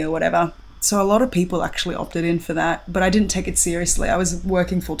with me or whatever. So a lot of people actually opted in for that, but I didn't take it seriously. I was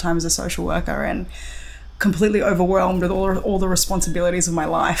working full-time as a social worker and completely overwhelmed with all the responsibilities of my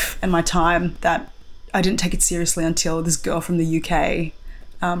life and my time, that I didn't take it seriously until this girl from the UK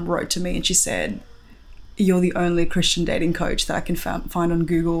wrote to me, and she said, you're the only Christian dating coach that I can find on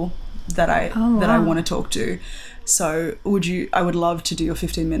Google that I want to talk to. So I would love to do a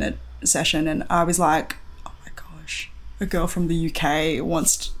 15-minute session. And I was like, oh my gosh, a girl from the UK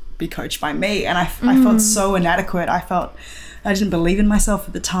wants to be coached by me. And I felt so inadequate. I didn't believe in myself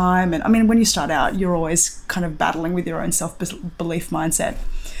at the time. And I mean, when you start out, you're always kind of battling with your own self-belief mindset.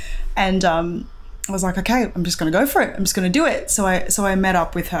 And I was like, okay, I'm just going to go for it. I'm just going to do it. So I met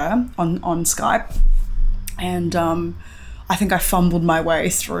up with her on Skype, and I think I fumbled my way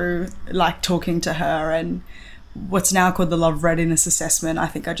through like talking to her, and what's now called the Love Readiness Assessment. I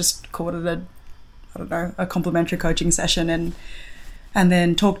think I just called it a complimentary coaching session, and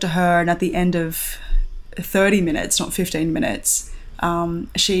then talked to her. And at the end of 30 minutes, not 15 minutes,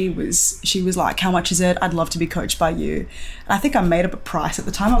 she was like, how much is it? I'd love to be coached by you. And I think I made up a price at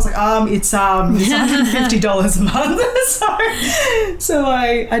the time. I was like, it's $150 a month. So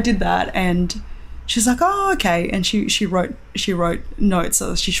I did that, and she's like, oh, okay. And she wrote notes.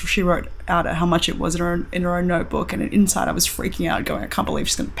 So she wrote out how much it was in her own notebook. And inside I was freaking out, going, I can't believe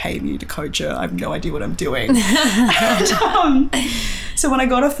she's going to pay me to coach her. I have no idea what I'm doing. And, so when I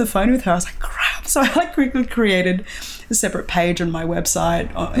got off the phone with her, I was like, crap. So I like quickly created a separate page on my website,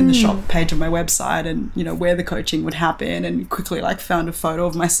 in the shop page on my website, and where the coaching would happen, and quickly like found a photo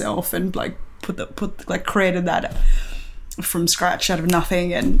of myself and like created that from scratch out of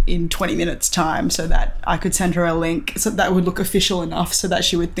nothing, and in 20 minutes time, so that I could send her a link so that would look official enough, so that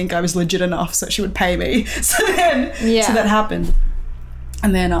she would think I was legit enough, so she would pay me. So that happened.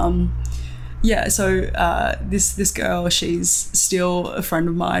 And then this girl, she's still a friend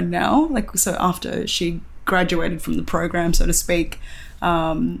of mine now. Like, so after she graduated from the program, so to speak,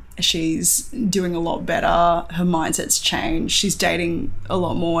 she's doing a lot better. Her mindset's changed. She's dating a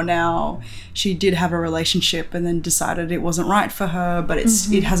lot more now. She did have a relationship and then decided it wasn't right for her, but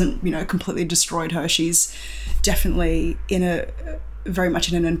it hasn't, completely destroyed her. She's definitely very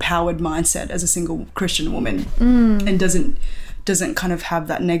much in an empowered mindset as a single Christian woman, and doesn't kind of have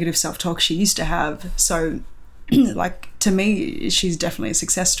that negative self-talk she used to have. So like, to me, she's definitely a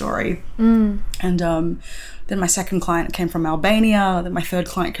success story. And then my second client came from Albania. Then my third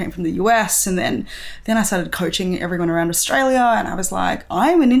client came from the US. And then I started coaching everyone around Australia. And I was like,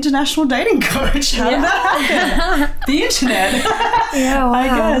 I'm an international dating coach. How did that happen? The internet. Yeah, wow. I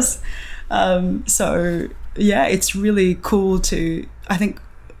guess. So, yeah, it's really cool to, I think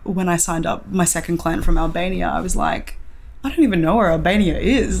when I signed up my second client from Albania, I was like, I don't even know where Albania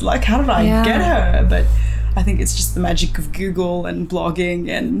is. Like, how did I get her? But I think it's just the magic of Google and blogging,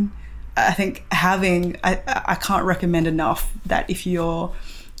 and I think I can't recommend enough that if you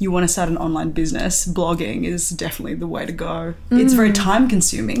want to start an online business, blogging is definitely the way to go. It's very time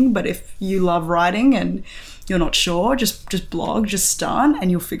consuming, but if you love writing and you're not sure, just blog, just start,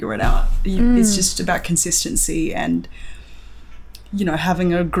 and you'll figure it out. It's just about consistency and, you know,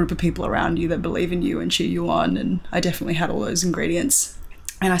 having a group of people around you that believe in you and cheer you on. And I definitely had all those ingredients.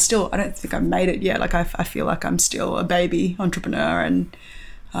 And I don't think I've made it yet. Like, I feel like I'm still a baby entrepreneur, and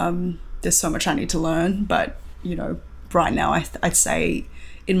there's so much I need to learn. But, you know, right now I'd say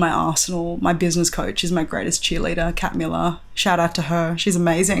in my arsenal, my business coach is my greatest cheerleader, Kat Miller. Shout out to her. She's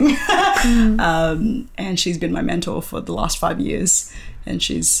amazing. And she's been my mentor for the last 5 years. And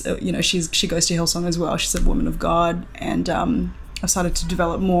she's, you know, she goes to Hillsong as well. She's a woman of God. And I've started to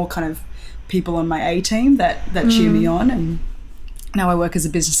develop more kind of people on my A team that cheer me on. And now I work as a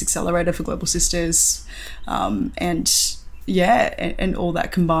business accelerator for Global Sisters. And all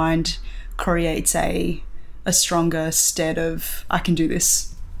that combined creates a stronger stead of, I can do this.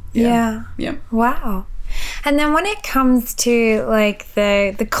 Yeah. Wow. And then when it comes to like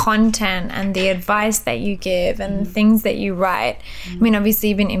the content and the advice that you give and things that you write, I mean, obviously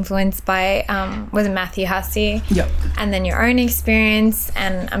you've been influenced by, was it Matthew Hussey? Yep. And then your own experience,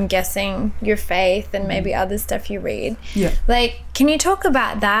 and I'm guessing your faith and maybe other stuff you read. Yeah. Like, can you talk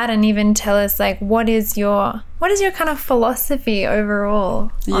about that and even tell us like what is your kind of philosophy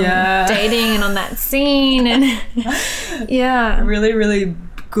overall on dating and on that scene? And Really, really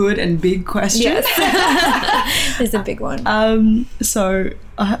good and big question. Yes. It's a big one. So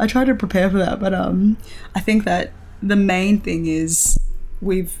I try to prepare for that, but I think that the main thing is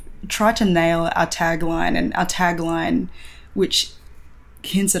we've tried to nail our tagline, and our tagline, which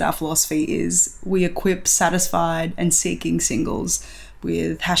hints at our philosophy, is we equip satisfied and seeking singles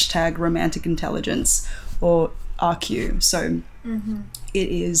with #romantic intelligence, or RQ. So it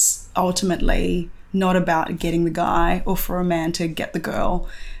is ultimately not about getting the guy or for a man to get the girl.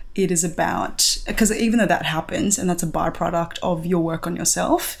 It is about, because even though that happens and that's a byproduct of your work on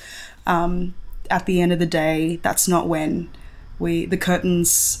yourself, at the end of the day, that's not when the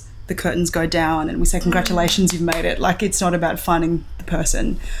curtains go down and we say, congratulations, you've made it. Like, it's not about finding the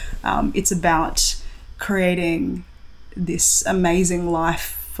person. It's about creating this amazing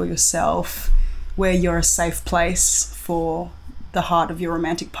life for yourself where you're a safe place for the heart of your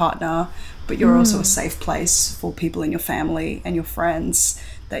romantic partner, but you're also a safe place for people in your family and your friends,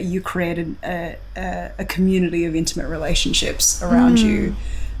 that you created a community of intimate relationships around you,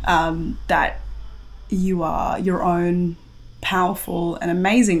 that you are your own powerful and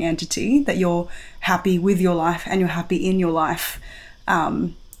amazing entity, that you're happy with your life and you're happy in your life.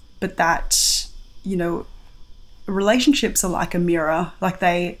 But that, you know, relationships are like a mirror. Like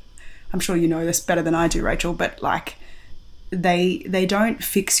I'm sure you know this better than I do, Rachel, but like they don't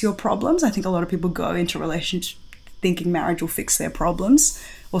fix your problems. I think a lot of people go into relationships thinking marriage will fix their problems,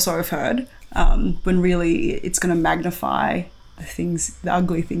 or so I've heard, when really it's going to magnify the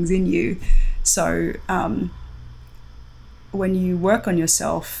ugly things in you. So when you work on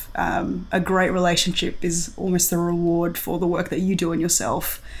yourself, a great relationship is almost the reward for the work that you do on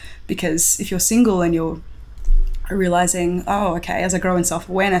yourself. Because if you're single and you're realizing, oh, okay, as I grow in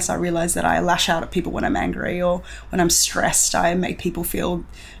self-awareness, I realize that I lash out at people when I'm angry, or when I'm stressed, I make people feel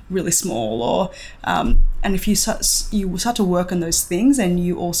really small, or and if you start to work on those things, and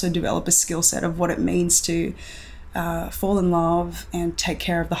you also develop a skill set of what it means to fall in love and take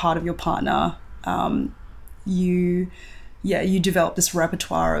care of the heart of your partner, you develop this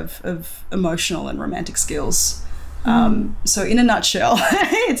repertoire of emotional and romantic skills. So in a nutshell,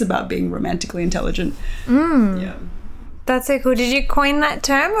 it's about being romantically intelligent. Yeah. That's so cool. Did you coin that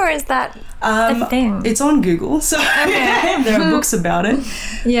term, or is that a thing? It's on Google, so there are books about it.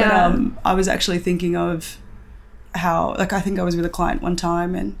 Yeah. But I was actually thinking of how, like, I think I was with a client one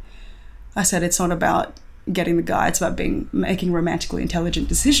time and I said, it's not about getting the guy, it's about making romantically intelligent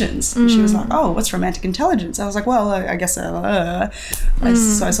decisions. And she was like, oh, what's romantic intelligence? I was like, well, I guess so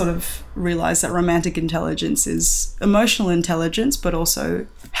I sort of realized that romantic intelligence is emotional intelligence, but also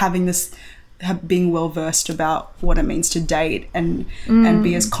having this being well versed about what it means to date and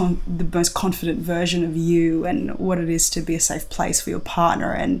be as the most confident version of you, and what it is to be a safe place for your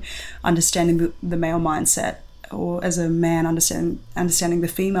partner, and understanding the male mindset, or as a man understanding the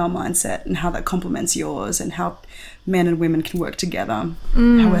female mindset and how that complements yours, and how men and women can work together,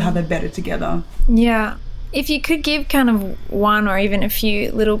 how they're better together. Yeah. If you could give kind of one or even a few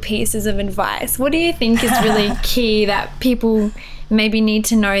little pieces of advice, what do you think is really key that people maybe need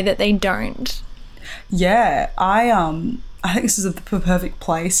to know that they don't? Yeah, I think this is the perfect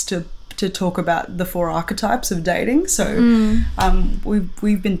place to talk about the 4 archetypes of dating. So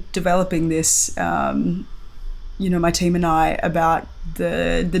we've been developing this, my team and I, about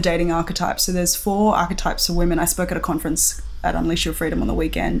the dating archetypes. So there's 4 archetypes of women. I spoke at a conference at Unleash Your Freedom on the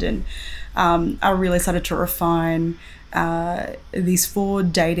weekend, and I really started to refine these 4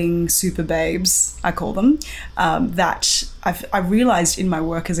 dating super babes, I call them, that I've realized in my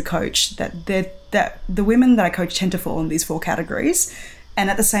work as a coach that the women that I coach tend to fall in these 4 categories. And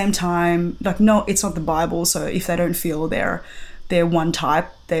at the same time, like, no, it's not the Bible. So if they don't feel they're one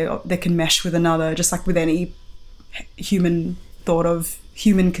type, they can mesh with another, just like with any humanly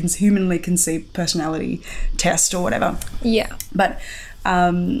conceived personality test or whatever. Yeah. But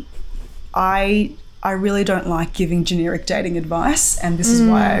I really don't like giving generic dating advice, and this is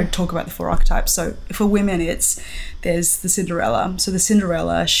why I talk about the 4 archetypes. So for women, there's the Cinderella. So the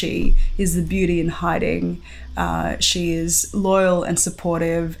Cinderella, she is the beauty in hiding. She is loyal and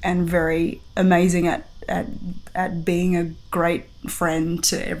supportive and very amazing at being a great friend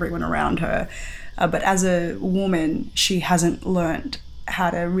to everyone around her. But as a woman, she hasn't learned how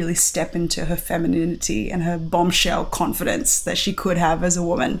to really step into her femininity and her bombshell confidence that she could have as a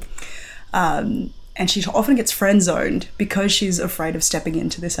woman. And she often gets friend-zoned because she's afraid of stepping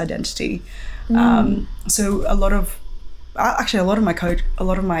into this identity. So a lot of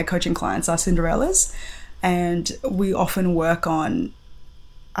my coaching clients are Cinderellas, and we often work on.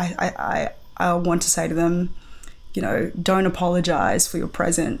 I want to say to them, don't apologize for your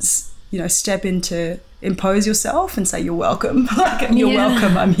presence. Step into, impose yourself and say you're welcome. You're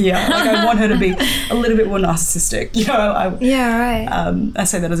welcome. I'm here. I want her to be a little bit more narcissistic. Right. I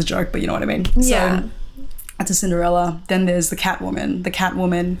say that as a joke, but you know what I mean. Yeah. So that's a Cinderella. Then there's the Catwoman. The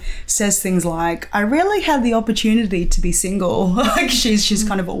Catwoman says things like, "I rarely had the opportunity to be single." Like she's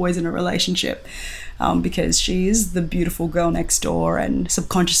kind of always in a relationship. Because she is the beautiful girl next door and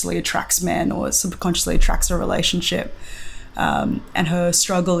subconsciously attracts men or subconsciously attracts a relationship. And her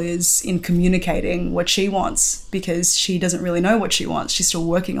struggle is in communicating what she wants, because she doesn't really know what she wants. She's still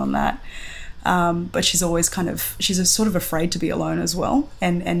working on that. But she's always she's sort of afraid to be alone as well,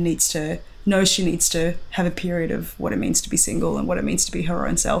 and knows she needs to have a period of what it means to be single and what it means to be her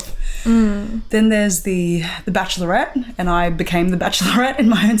own self. Then there's the Bachelorette, and I became the Bachelorette in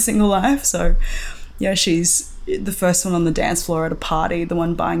my own single life. So yeah, she's the first one on the dance floor at a party, the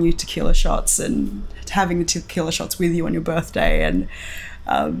one buying you tequila shots and having the tequila shots with you on your birthday, and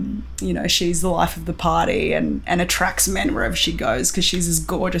she's the life of the party and attracts men wherever she goes because she's this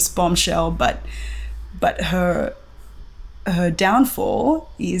gorgeous bombshell. But her downfall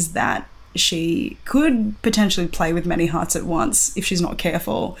is that she could potentially play with many hearts at once if she's not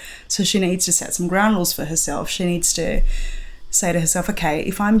careful. So she needs to set some ground rules for herself. She needs to say to herself, okay,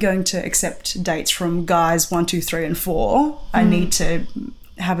 if I'm going to accept dates from guys 1, 2, 3, and 4, I need to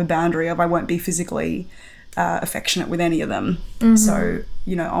have a boundary of I won't be physically affectionate with any of them. So,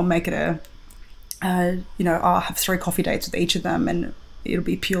 I'll make it I'll have 3 coffee dates with each of them, and it'll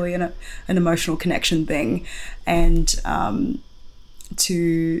be purely an emotional connection thing. And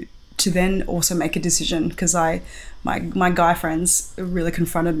to then also make a decision, because my guy friends really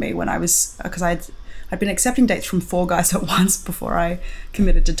confronted me when because I'd been accepting dates from 4 guys at once before I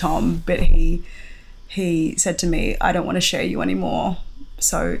committed to Tom, but he said to me, I don't want to share you anymore.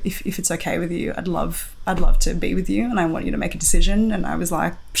 So if it's okay with you, I'd love to be with you, and I want you to make a decision. And I was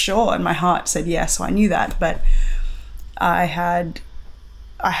like, sure. And my heart said yes. So I knew that, but I had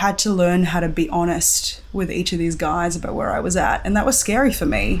to learn how to be honest with each of these guys about where I was at, and that was scary for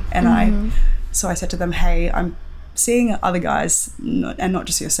me. And so I said to them, hey, I'm seeing other guys and not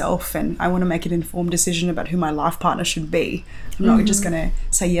just yourself, and I want to make an informed decision about who my life partner should be. I'm not just going to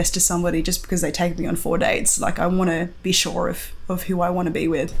say yes to somebody just because they take me on 4 dates. Like, I want to be sure of who I want to be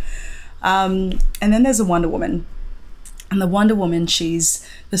with. And then there's a Wonder Woman. And the Wonder Woman, she's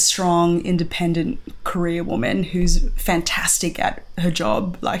the strong, independent career woman who's fantastic at her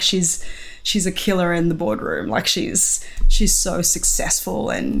job. Like, she's a killer in the boardroom. Like, she's so successful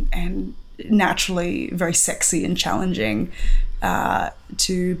and naturally very sexy and challenging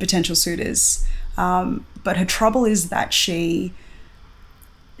to potential suitors. But her trouble is that she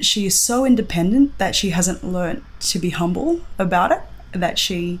she is so independent that she hasn't learnt to be humble about it, that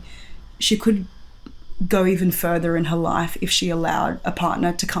she could go even further in her life if she allowed a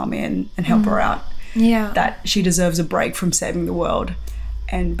partner to come in and help her out. Yeah. That she deserves a break from saving the world.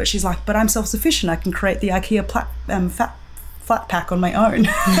 But she's like, but I'm self-sufficient. I can create the IKEA flat pack on my own.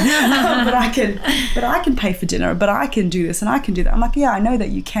 but I can pay for dinner. But I can do this and I can do that. I'm like, yeah, I know that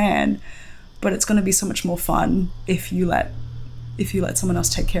you can, but it's going to be so much more fun if you let someone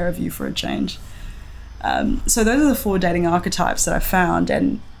else take care of you for a change. So those are the 4 dating archetypes that I found.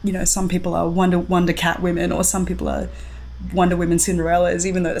 And some people are Wonder Cat women, or some people are Wonder Women Cinderellas,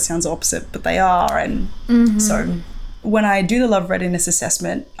 even though that sounds opposite, but they are. And so when I do the love readiness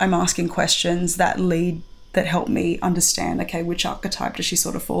assessment, I'm asking questions that help me understand, okay, which archetype does she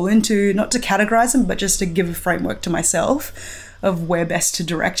sort of fall into, not to categorize them, but just to give a framework to myself of where best to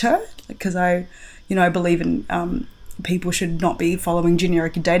direct her. Because I believe in people should not be following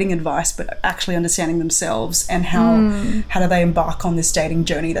generic dating advice, but actually understanding themselves and how do they embark on this dating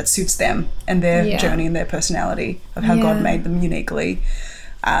journey that suits them and their journey and their personality of how God made them uniquely.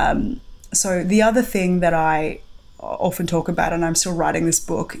 So the other thing that I often talk about, and I'm still writing this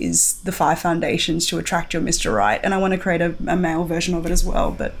book, is the 5 foundations to attract your Mr. Right. And I want to create a male version of it as well,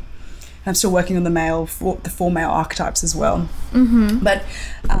 but I'm still working on the 4 male archetypes as well. But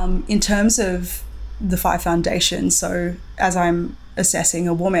in terms of the 5 foundations, so as I'm assessing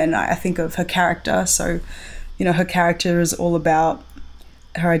a woman, I think of her character. So, her character is all about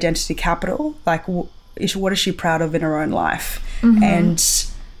her identity capital, like what is she proud of in her own life, and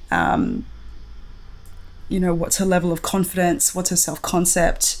what's her level of confidence, what's her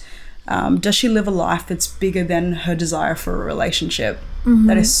self-concept, does she live a life that's bigger than her desire for a relationship?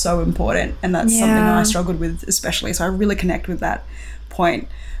 That is so important, and that's something I struggled with especially, so I really connect with that point.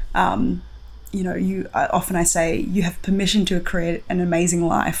 I say you have permission to create an amazing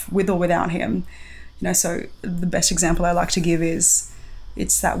life with or without him. So the best example I like to give is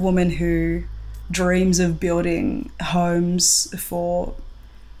it's that woman who dreams of building homes for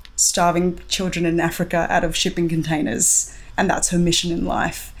starving children in Africa out of shipping containers, and that's her mission in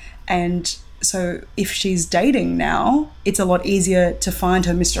life. And so if she's dating now, it's a lot easier to find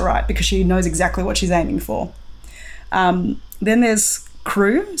her Mr. Right because she knows exactly what she's aiming for. Then there's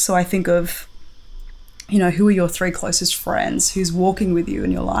crew. So I think of, who are your 3 closest friends? Who's walking with you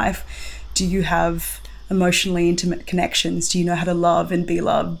in your life? Do you have emotionally intimate connections? Do you know how to love and be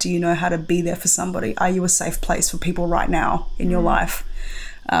loved? Do you know how to be there for somebody? Are you a safe place for people right now in your life?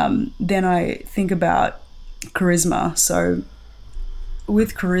 Then I think about charisma. So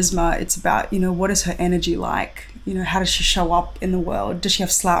with charisma, it's about, what is her energy like? How does she show up in the world? Does she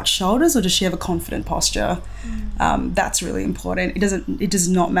have slouched shoulders or does she have a confident posture? That's really important. It does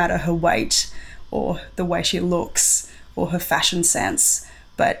not matter her weight or the way she looks or her fashion sense,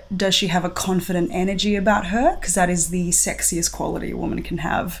 but does she have a confident energy about her? Because that is the sexiest quality a woman can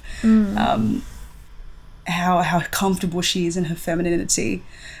have. How comfortable she is in her femininity.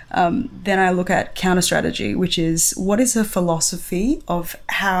 Then I look at counter strategy, which is what is her philosophy of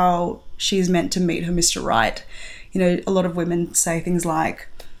how she is meant to meet her Mr. Right. A lot of women say things like,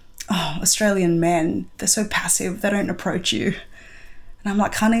 oh, Australian men, they're so passive, they don't approach you. And I'm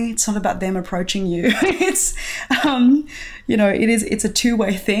like, honey, it's not about them approaching you. It's, it's a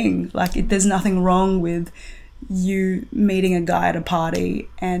 2-way thing. Like there's nothing wrong with you meeting a guy at a party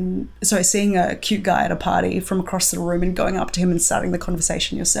seeing a cute guy at a party from across the room and going up to him and starting the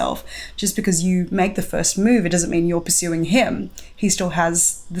conversation yourself. Just because you make the first move, it doesn't mean you're pursuing him. He still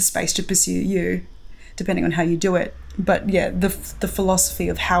has the space to pursue you, depending on how you do it. But yeah, the philosophy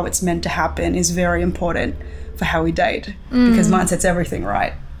of how it's meant to happen is very important for how we date, because mindset's everything,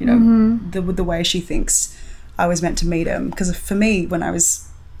 right? The way she thinks I was meant to meet him. Because for me, when I was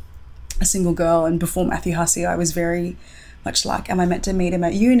a single girl and before Matthew Hussey, I was very much like, am I meant to meet him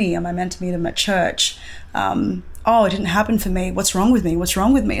at uni? Am I meant to meet him at church? It didn't happen for me. What's wrong with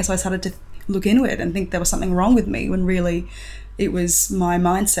me? So I started to look inward and think there was something wrong with me, when really it was my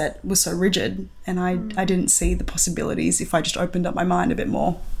mindset was so rigid, and I didn't see the possibilities if I just opened up my mind a bit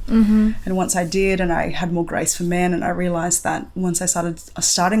more. And once I did, and I had more grace for men, and I realized that once I started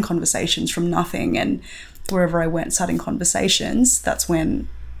starting conversations from nothing, and wherever I went starting conversations, that's when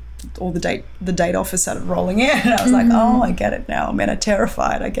all the date offers started rolling in, and I was like, oh, I get it now. Men are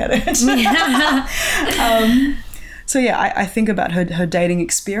terrified. I get it. So yeah, I think about her dating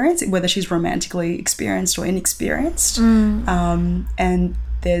experience, whether she's romantically experienced or inexperienced, and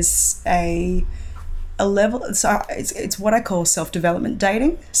there's a level. So it's what I call self-development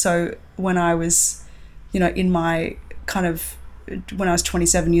dating. So when I was, in my kind of when I was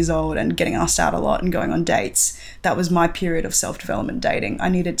 27 years old and getting asked out a lot and going on dates, that was my period of self-development dating. I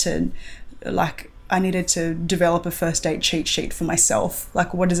needed to develop a first date cheat sheet for myself.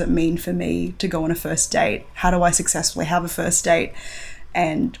 Like, what does it mean for me to go on a first date? How do I successfully have a first date?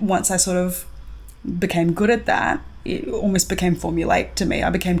 And once I sort of became good at that, it almost became formulaic to me.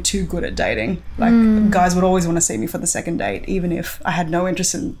 I became too good at dating. Like, guys would always want to see me for the second date, even if I had no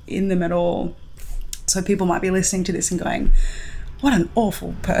interest in them at all. So people might be listening to this and going, what an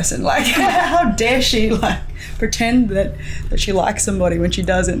awful person. Like, how dare she like pretend that she likes somebody when she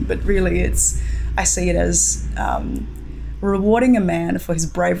doesn't? But really I see it as rewarding a man for his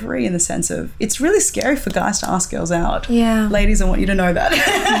bravery, in the sense of, it's really scary for guys to ask girls out. Yeah. Ladies, I want you to know that.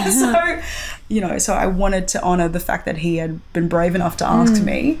 So I wanted to honor the fact that he had been brave enough to ask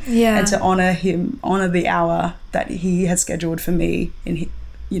me, and to honor the hour that he had scheduled for me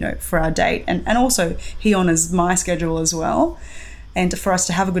for our date. And also he honors my schedule as well. And for us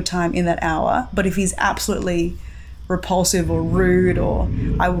to have a good time in that hour. But if he's absolutely repulsive or rude, or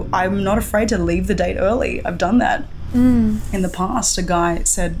I'm not afraid to leave the date early. I've done that. In the past, a guy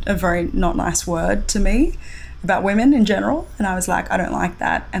said a very not nice word to me about women in general, and I was like, I don't like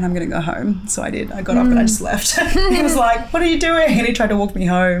that, and I'm going to go home. So I did. I got up and I just left. He was like, what are you doing? And he tried to walk me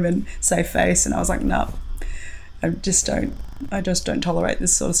home and save face, and I was like, no, I just don't tolerate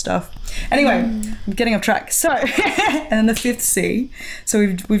this sort of stuff. Anyway, I'm getting off track. So, and then the fifth C.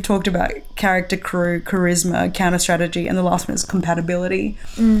 So we've talked about character, charisma, counter strategy, and the last one is compatibility.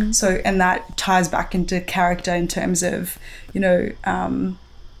 So, and that ties back into character in terms of,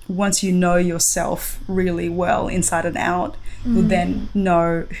 once you know yourself really well inside and out, you'll then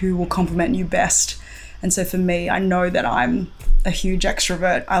know who will complement you best. And so for me, I know that I'm a huge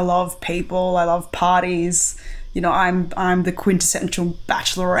extrovert. I love people. I love parties. I'm the quintessential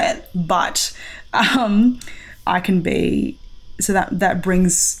bachelorette, but I can be, so that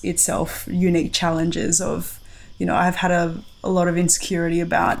brings itself unique challenges of, I've had a lot of insecurity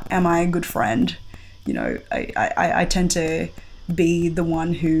about, am I a good friend? I tend to be the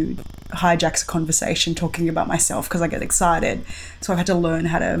one who hijacks a conversation talking about myself because I get excited. So I've had to learn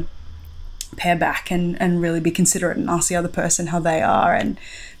how to pare back and really be considerate and ask the other person how they are and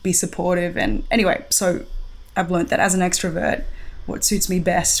be supportive. And anyway, so I've learned that as an extrovert, what suits me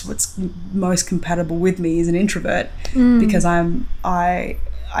best, what's most compatible with me, is an introvert, because when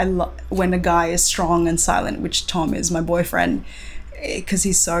a guy is strong and silent, which Tom is, my boyfriend, because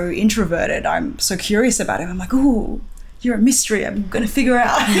he's so introverted, I'm so curious about him. I'm like, ooh, you're a mystery, I'm going to figure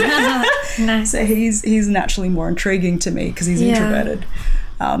out. Nice. So he's naturally more intriguing to me because he's introverted.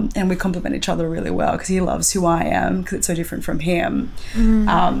 And we complement each other really well because he loves who I am because it's so different from him.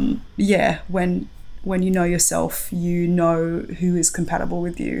 When you know yourself, you know who is compatible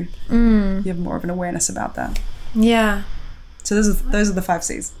with you. You have more of an awareness about that. Yeah. So those are the 5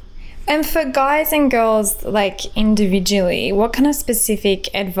 C's. And for guys and girls, like individually, what kind of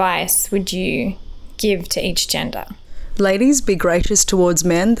specific advice would you give to each gender? Ladies, be gracious towards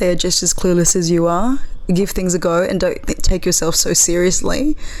men. They are just as clueless as you are. Give things a go and don't take yourself so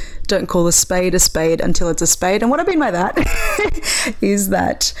seriously. Don't call a spade until it's a spade. And what I mean by that is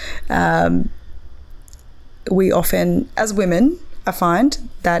that we often, as women, I find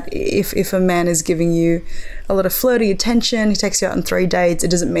that if a man is giving you a lot of flirty attention, he takes you out on 3 dates,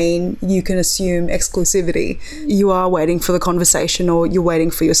 it doesn't mean you can assume exclusivity. You are waiting for the conversation, or you're waiting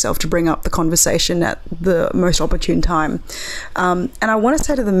for yourself to bring up the conversation at the most opportune time. And I want to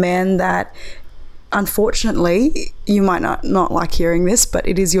say to the men that, unfortunately, you might not like hearing this, but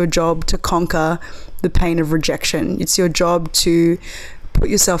it is your job to conquer the pain of rejection. It's your job to put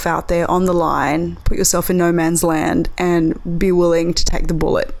yourself out there on the line, put yourself in no man's land, and be willing to take the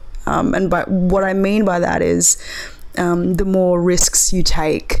bullet. And by what I mean by that is, the more risks you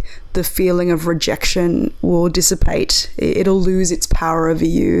take, the feeling of rejection will dissipate. It'll lose its power over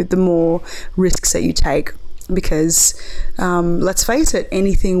you, the more risks that you take. Because let's face it,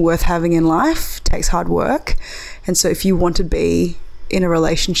 anything worth having in life takes hard work. And so if you want to be in a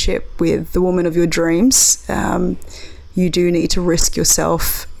relationship with the woman of your dreams, you do need to risk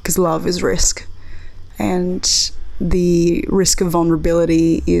yourself, because love is risk. And the risk of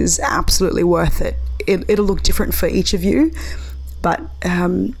vulnerability is absolutely worth it. It'll look different for each of you, but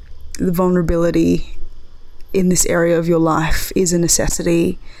the vulnerability in this area of your life is a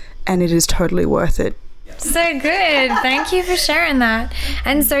necessity, and it is totally worth it. So good. Thank you for sharing that.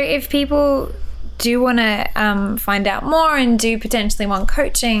 And so if people do want to find out more and do potentially want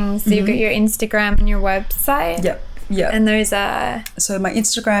coaching, so you've got your Instagram and your website. Yep. Yeah. And those are... So my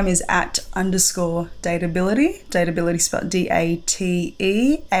Instagram is @_dateability. Dateability spelled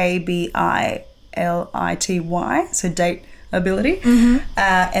DATEABILITY. So ability.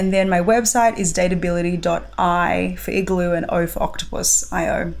 And then my website is dateability.I for igloo and O for octopus,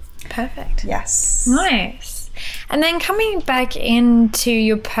 I-O. Perfect. Yes. Nice. And then coming back into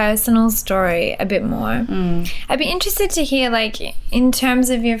your personal story a bit more, I'd be interested to hear, like, in terms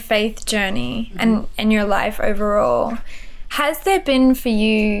of your faith journey and your life overall, has there been for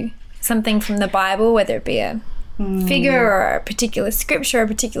you something from the Bible, whether it be a figure or a particular scripture or a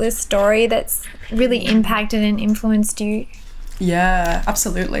particular story that's really impacted and influenced you? Yeah,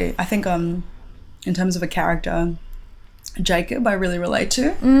 absolutely. I think in terms of a character, Jacob I really relate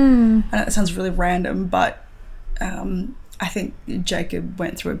to. I know that sounds really random, but I think Jacob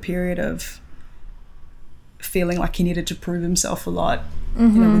went through a period of feeling like he needed to prove himself a lot, you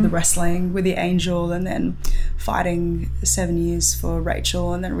know, with the wrestling, with the angel, and then fighting 7 years for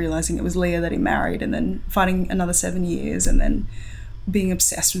Rachel, and then realizing it was Leah that he married, and then fighting another 7 years, and then being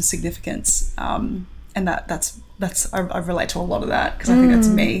obsessed with significance. And that's I relate to a lot of that, because I think that's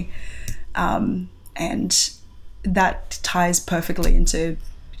me. And that ties perfectly into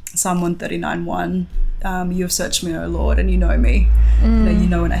Psalm 139:1. You have searched me, O Lord, and you know me. You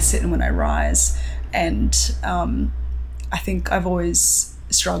know when I sit and when I rise. And I think I've always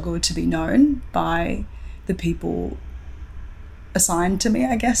struggled to be known by the people assigned to me,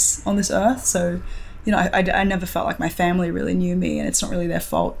 I guess, on this earth. So, you know, I never felt like my family really knew me, and it's not really their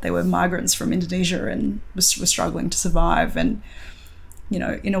fault. They were migrants from Indonesia and were struggling to survive, and, you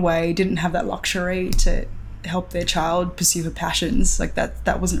know, in a way didn't have that luxury to help their child pursue her passions. Like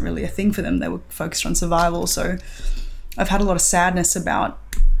that wasn't really a thing for them. They were focused on survival. So I've had a lot of sadness about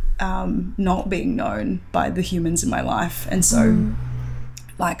not being known by the humans in my life. And so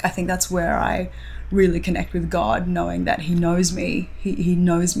like, I think that's where I really connect with God, knowing that he knows me. He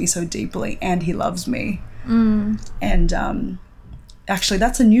knows me so deeply, and he loves me. And actually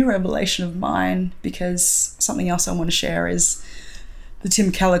that's a new revelation of mine, because something else I want to share is the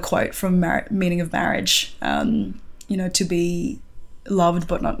Tim Keller quote from Meaning of Marriage. You know, to be loved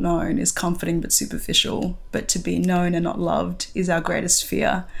but not known is comforting but superficial, but to be known and not loved is our greatest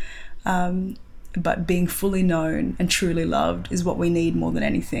fear. But being fully known and truly loved is what we need more than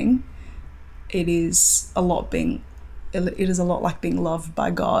anything. It is a lot like being loved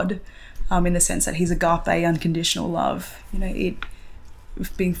by God, in the sense that he's agape, unconditional love. You know,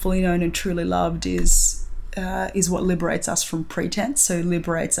 being fully known and truly loved is what liberates us from pretense. So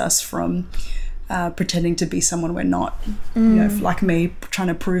liberates us from pretending to be someone we're not. You know, like me trying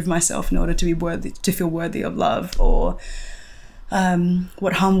to prove myself in order to be worthy, to feel worthy of love, or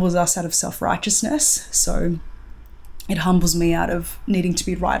what humbles us out of self-righteousness. So it humbles me out of needing to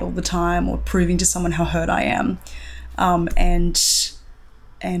be right all the time, or proving to someone how hurt I am, and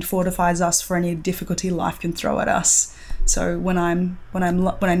fortifies us for any difficulty life can throw at us. So when I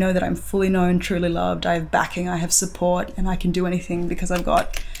know that I'm fully known, truly loved, I have backing, I have support, and I can do anything because I've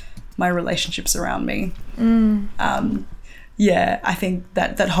got my relationships around me. Yeah, I think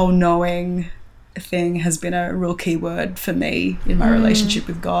that whole knowing thing has been a real key word for me in my relationship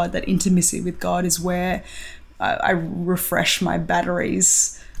with God. That intimacy with God is where I refresh my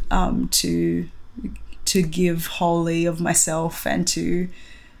batteries, to give wholly of myself, and to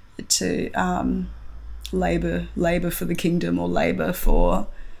labor for the kingdom, or labor for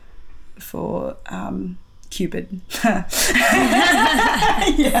Cupid. Yeah.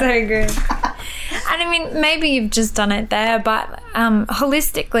 So good. And I mean, maybe you've just done it there, but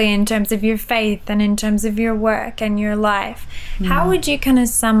holistically, in terms of your faith and in terms of your work and your life, how would you kind of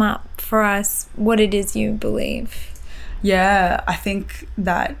sum up for us what it is you believe? Yeah, I think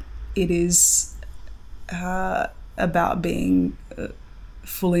that it is about being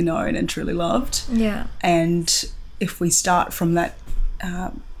fully known and truly loved. Yeah. And if we start from that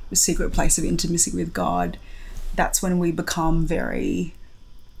secret place of intimacy with God, that's when we become very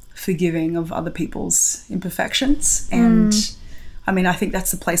forgiving of other people's imperfections. And I mean, I think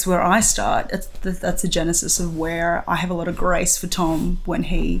that's the place where I start. That's the genesis of where I have a lot of grace for Tom when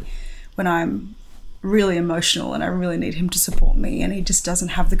I'm really emotional and I really need him to support me, and he just doesn't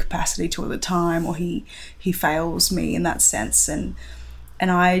have the capacity to at the time, or he fails me in that sense, and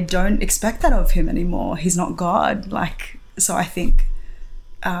I don't expect that of him anymore. He's not God. So I think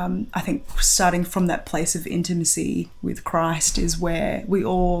starting from that place of intimacy with Christ is where we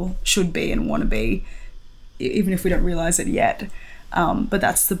all should be and want to be, even if we don't realize it yet. But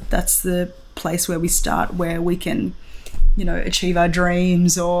that's the place where we start, where we can, you know, achieve our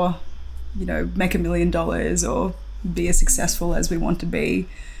dreams, or, you know, make $1 million, or be as successful as we want to be.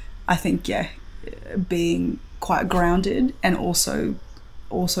 I think, being quite grounded and also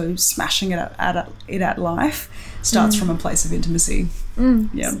smashing it at life starts from a place of intimacy.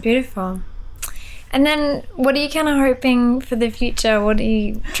 It's beautiful. And then what are you kind of hoping for the future? What are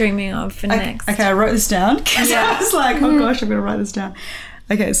you dreaming of for next? Okay, I wrote this down because I was like, oh gosh, I'm going to write this down.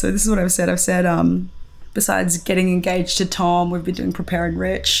 Okay, so this is what I've said. I've said, besides getting engaged to Tom, we've been doing Prepare and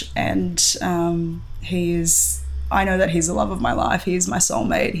Rich, and I know that he's the love of my life. He is my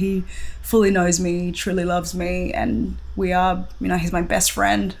soulmate. He fully knows me, truly loves me, and we are, he's my best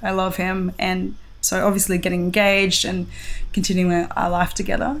friend. I love him. And so obviously getting engaged and continuing our life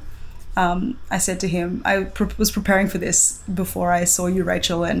together. I said to him, I was preparing for this before I saw you,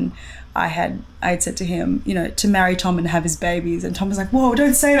 Rachel, and I had said to him, to marry Tom and have his babies, and Tom was like, whoa,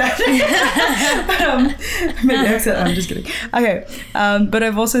 don't say that. Maybe I said that. I'm just kidding. Okay, but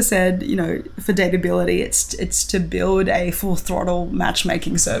I've also said, for Dateability, it's to build a full throttle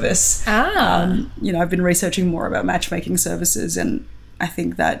matchmaking service. I've been researching more about matchmaking services, and I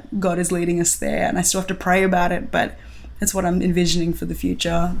think that God is leading us there, and I still have to pray about it, but it's what I'm envisioning for the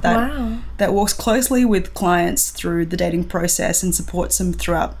future. That works closely with clients through the dating process and supports them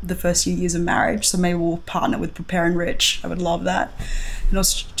throughout the first few years of marriage. So maybe we'll partner with Prepare and Rich. I would love that. And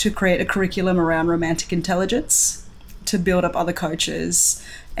also to create a curriculum around romantic intelligence, to build up other coaches,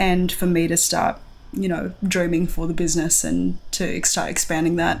 and for me to start, dreaming for the business and to start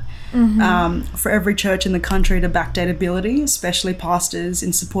expanding that. For every church in the country to back Dateability, especially pastors,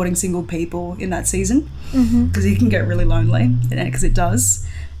 in supporting single people in that season, because it can get really lonely, because it does,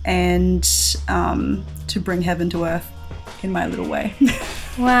 and to bring heaven to earth in my little way.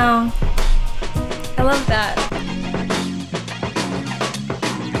 Wow. I love that.